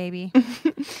little baby.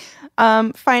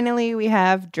 Finally, we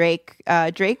have Drake.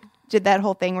 Drake did that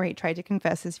whole thing where he tried to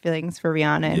confess his feelings for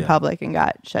Rihanna in public and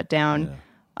got shut down.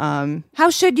 Yeah. How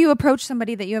should you approach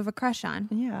somebody that you have a crush on?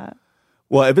 Yeah.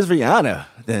 Well, if it's Rihanna,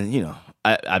 then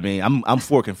I mean, I'm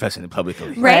for confessing it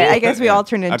publicly. Right. I guess we all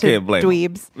turn into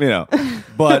dweebs.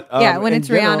 But when it's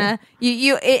Rihanna,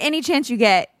 you any chance you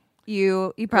get,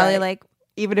 you probably like,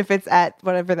 even if it's at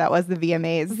whatever that was, the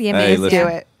VMAs. Hey, do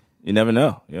it. You never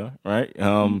know. Right.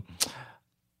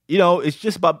 It's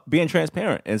just about being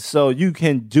transparent, and so you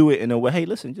can do it in a way. Hey,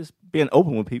 listen, just being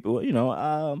open with people.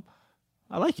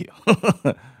 I like you.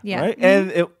 Yeah. Right.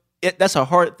 And that's a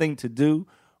hard thing to do.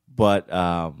 But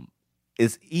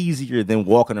it's easier than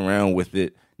walking around with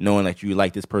it, knowing that you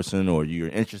like this person or you're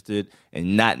interested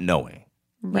and not knowing.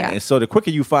 Right. And so the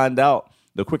quicker you find out,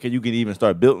 the quicker you can even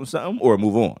start building something or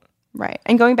move on. Right.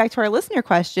 And going back to our listener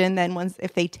question, then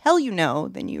if they tell you no,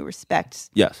 then you respect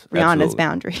Rihanna's absolutely.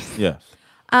 boundaries. Yes.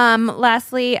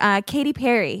 Lastly, Katy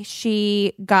Perry,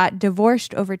 she got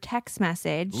divorced over text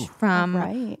message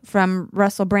from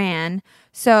Russell Brand.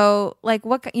 So like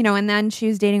and then she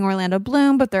was dating Orlando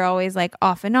Bloom, but they're always like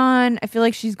off and on. I feel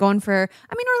like she's going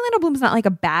Orlando Bloom's not like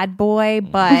a bad boy,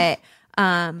 but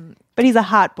but he's a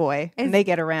hot boy and they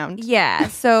get around. Yeah.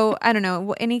 So I don't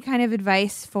know. Any kind of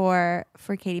advice for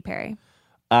Katy Perry?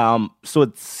 So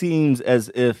it seems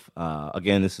as if,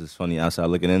 again, this is funny outside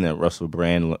looking in, at Russell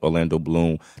Brand, Orlando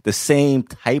Bloom, the same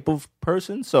type of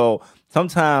person. So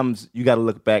sometimes you got to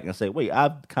look back and say, wait,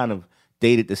 I've kind of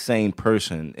dated the same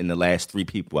person in the last 3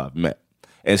 people I've met.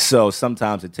 And so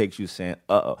sometimes it takes you saying,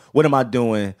 what am I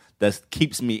doing that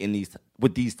keeps me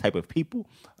with these type of people?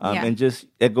 And just,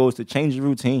 it goes to change your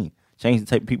routine, change the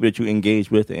type of people that you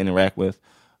engage with and interact with.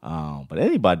 But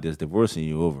anybody that's divorcing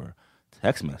you over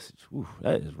text message, ooh,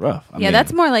 that is rough. I mean,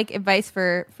 that's more like advice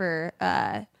for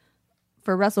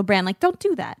Russell Brand. Like, don't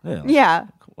do that. Yeah.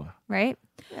 Cool. Right?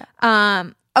 Yeah.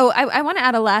 Oh, I want to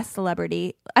add a last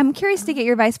celebrity. I'm curious to get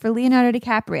your advice for Leonardo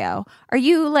DiCaprio. Are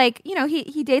you like,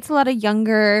 he dates a lot of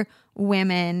younger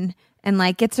women and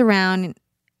like gets around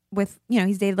with,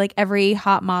 he's dated like every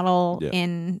hot model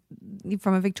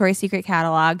from a Victoria's Secret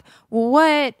catalog.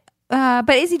 But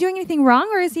is he doing anything wrong,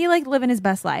 or is he like living his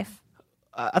best life?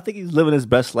 I think he's living his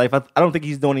best life. I don't think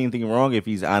he's doing anything wrong if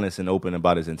he's honest and open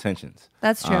about his intentions.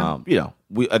 That's true.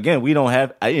 We don't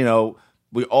have,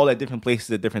 we're all at different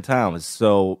places at different times.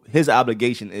 So his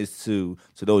obligation is to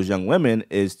those young women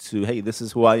is to, hey, this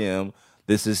is who I am.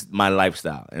 This is my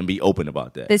lifestyle, and be open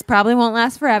about that. This probably won't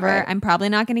last forever. Right. I'm probably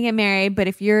not going to get married, but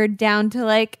if you're down to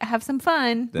like have some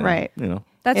fun, Then, right.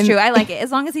 That's true. I like it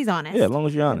as long as he's honest. Yeah, as long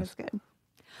as you're honest. That's good.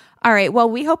 All right. Well,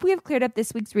 we hope we have cleared up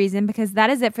this week's reason, because that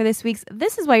is it for this week's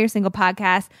This Is Why You're Single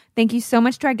podcast. Thank you so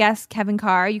much to our guest, Kevin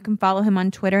Carr. You can follow him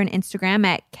on Twitter and Instagram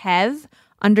at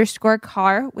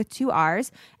Kev_Carr with 2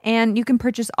 R's. And you can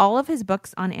purchase all of his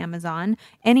books on Amazon.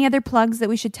 Any other plugs that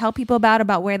we should tell people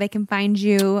about where they can find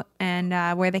you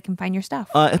and where they can find your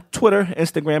stuff? Twitter,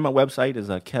 Instagram, my website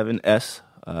is Kevin S,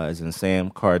 as in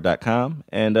SamCarr.com.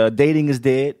 And Dating is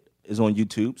Dead is on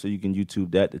YouTube, so you can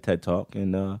YouTube that, the TED Talk.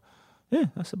 And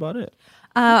that's about it.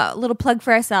 A little plug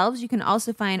for ourselves. You can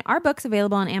also find our books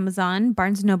available on Amazon,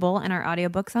 Barnes & Noble, and our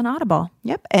audiobooks on Audible.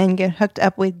 Yep, and get hooked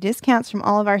up with discounts from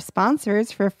all of our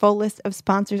sponsors. For a full list of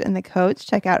sponsors and the codes,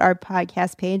 check out our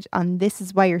podcast page on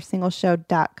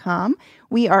thisiswhyyou'resingleshow.com.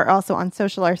 We are also on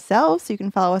social ourselves, so you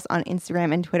can follow us on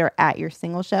Instagram and Twitter at Your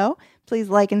Single Show. Please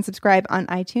like and subscribe on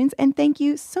iTunes, and thank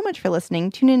you so much for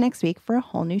listening. Tune in next week for a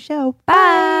whole new show.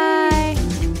 Bye!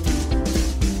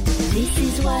 This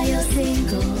is why you're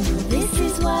single. This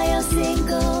is why you're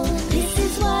single. This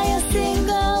is why you're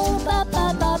single. Ba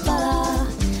ba ba ba.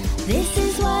 This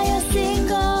is why you're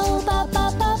single. Ba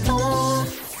ba ba ba.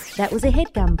 That was a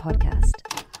HeadGum podcast.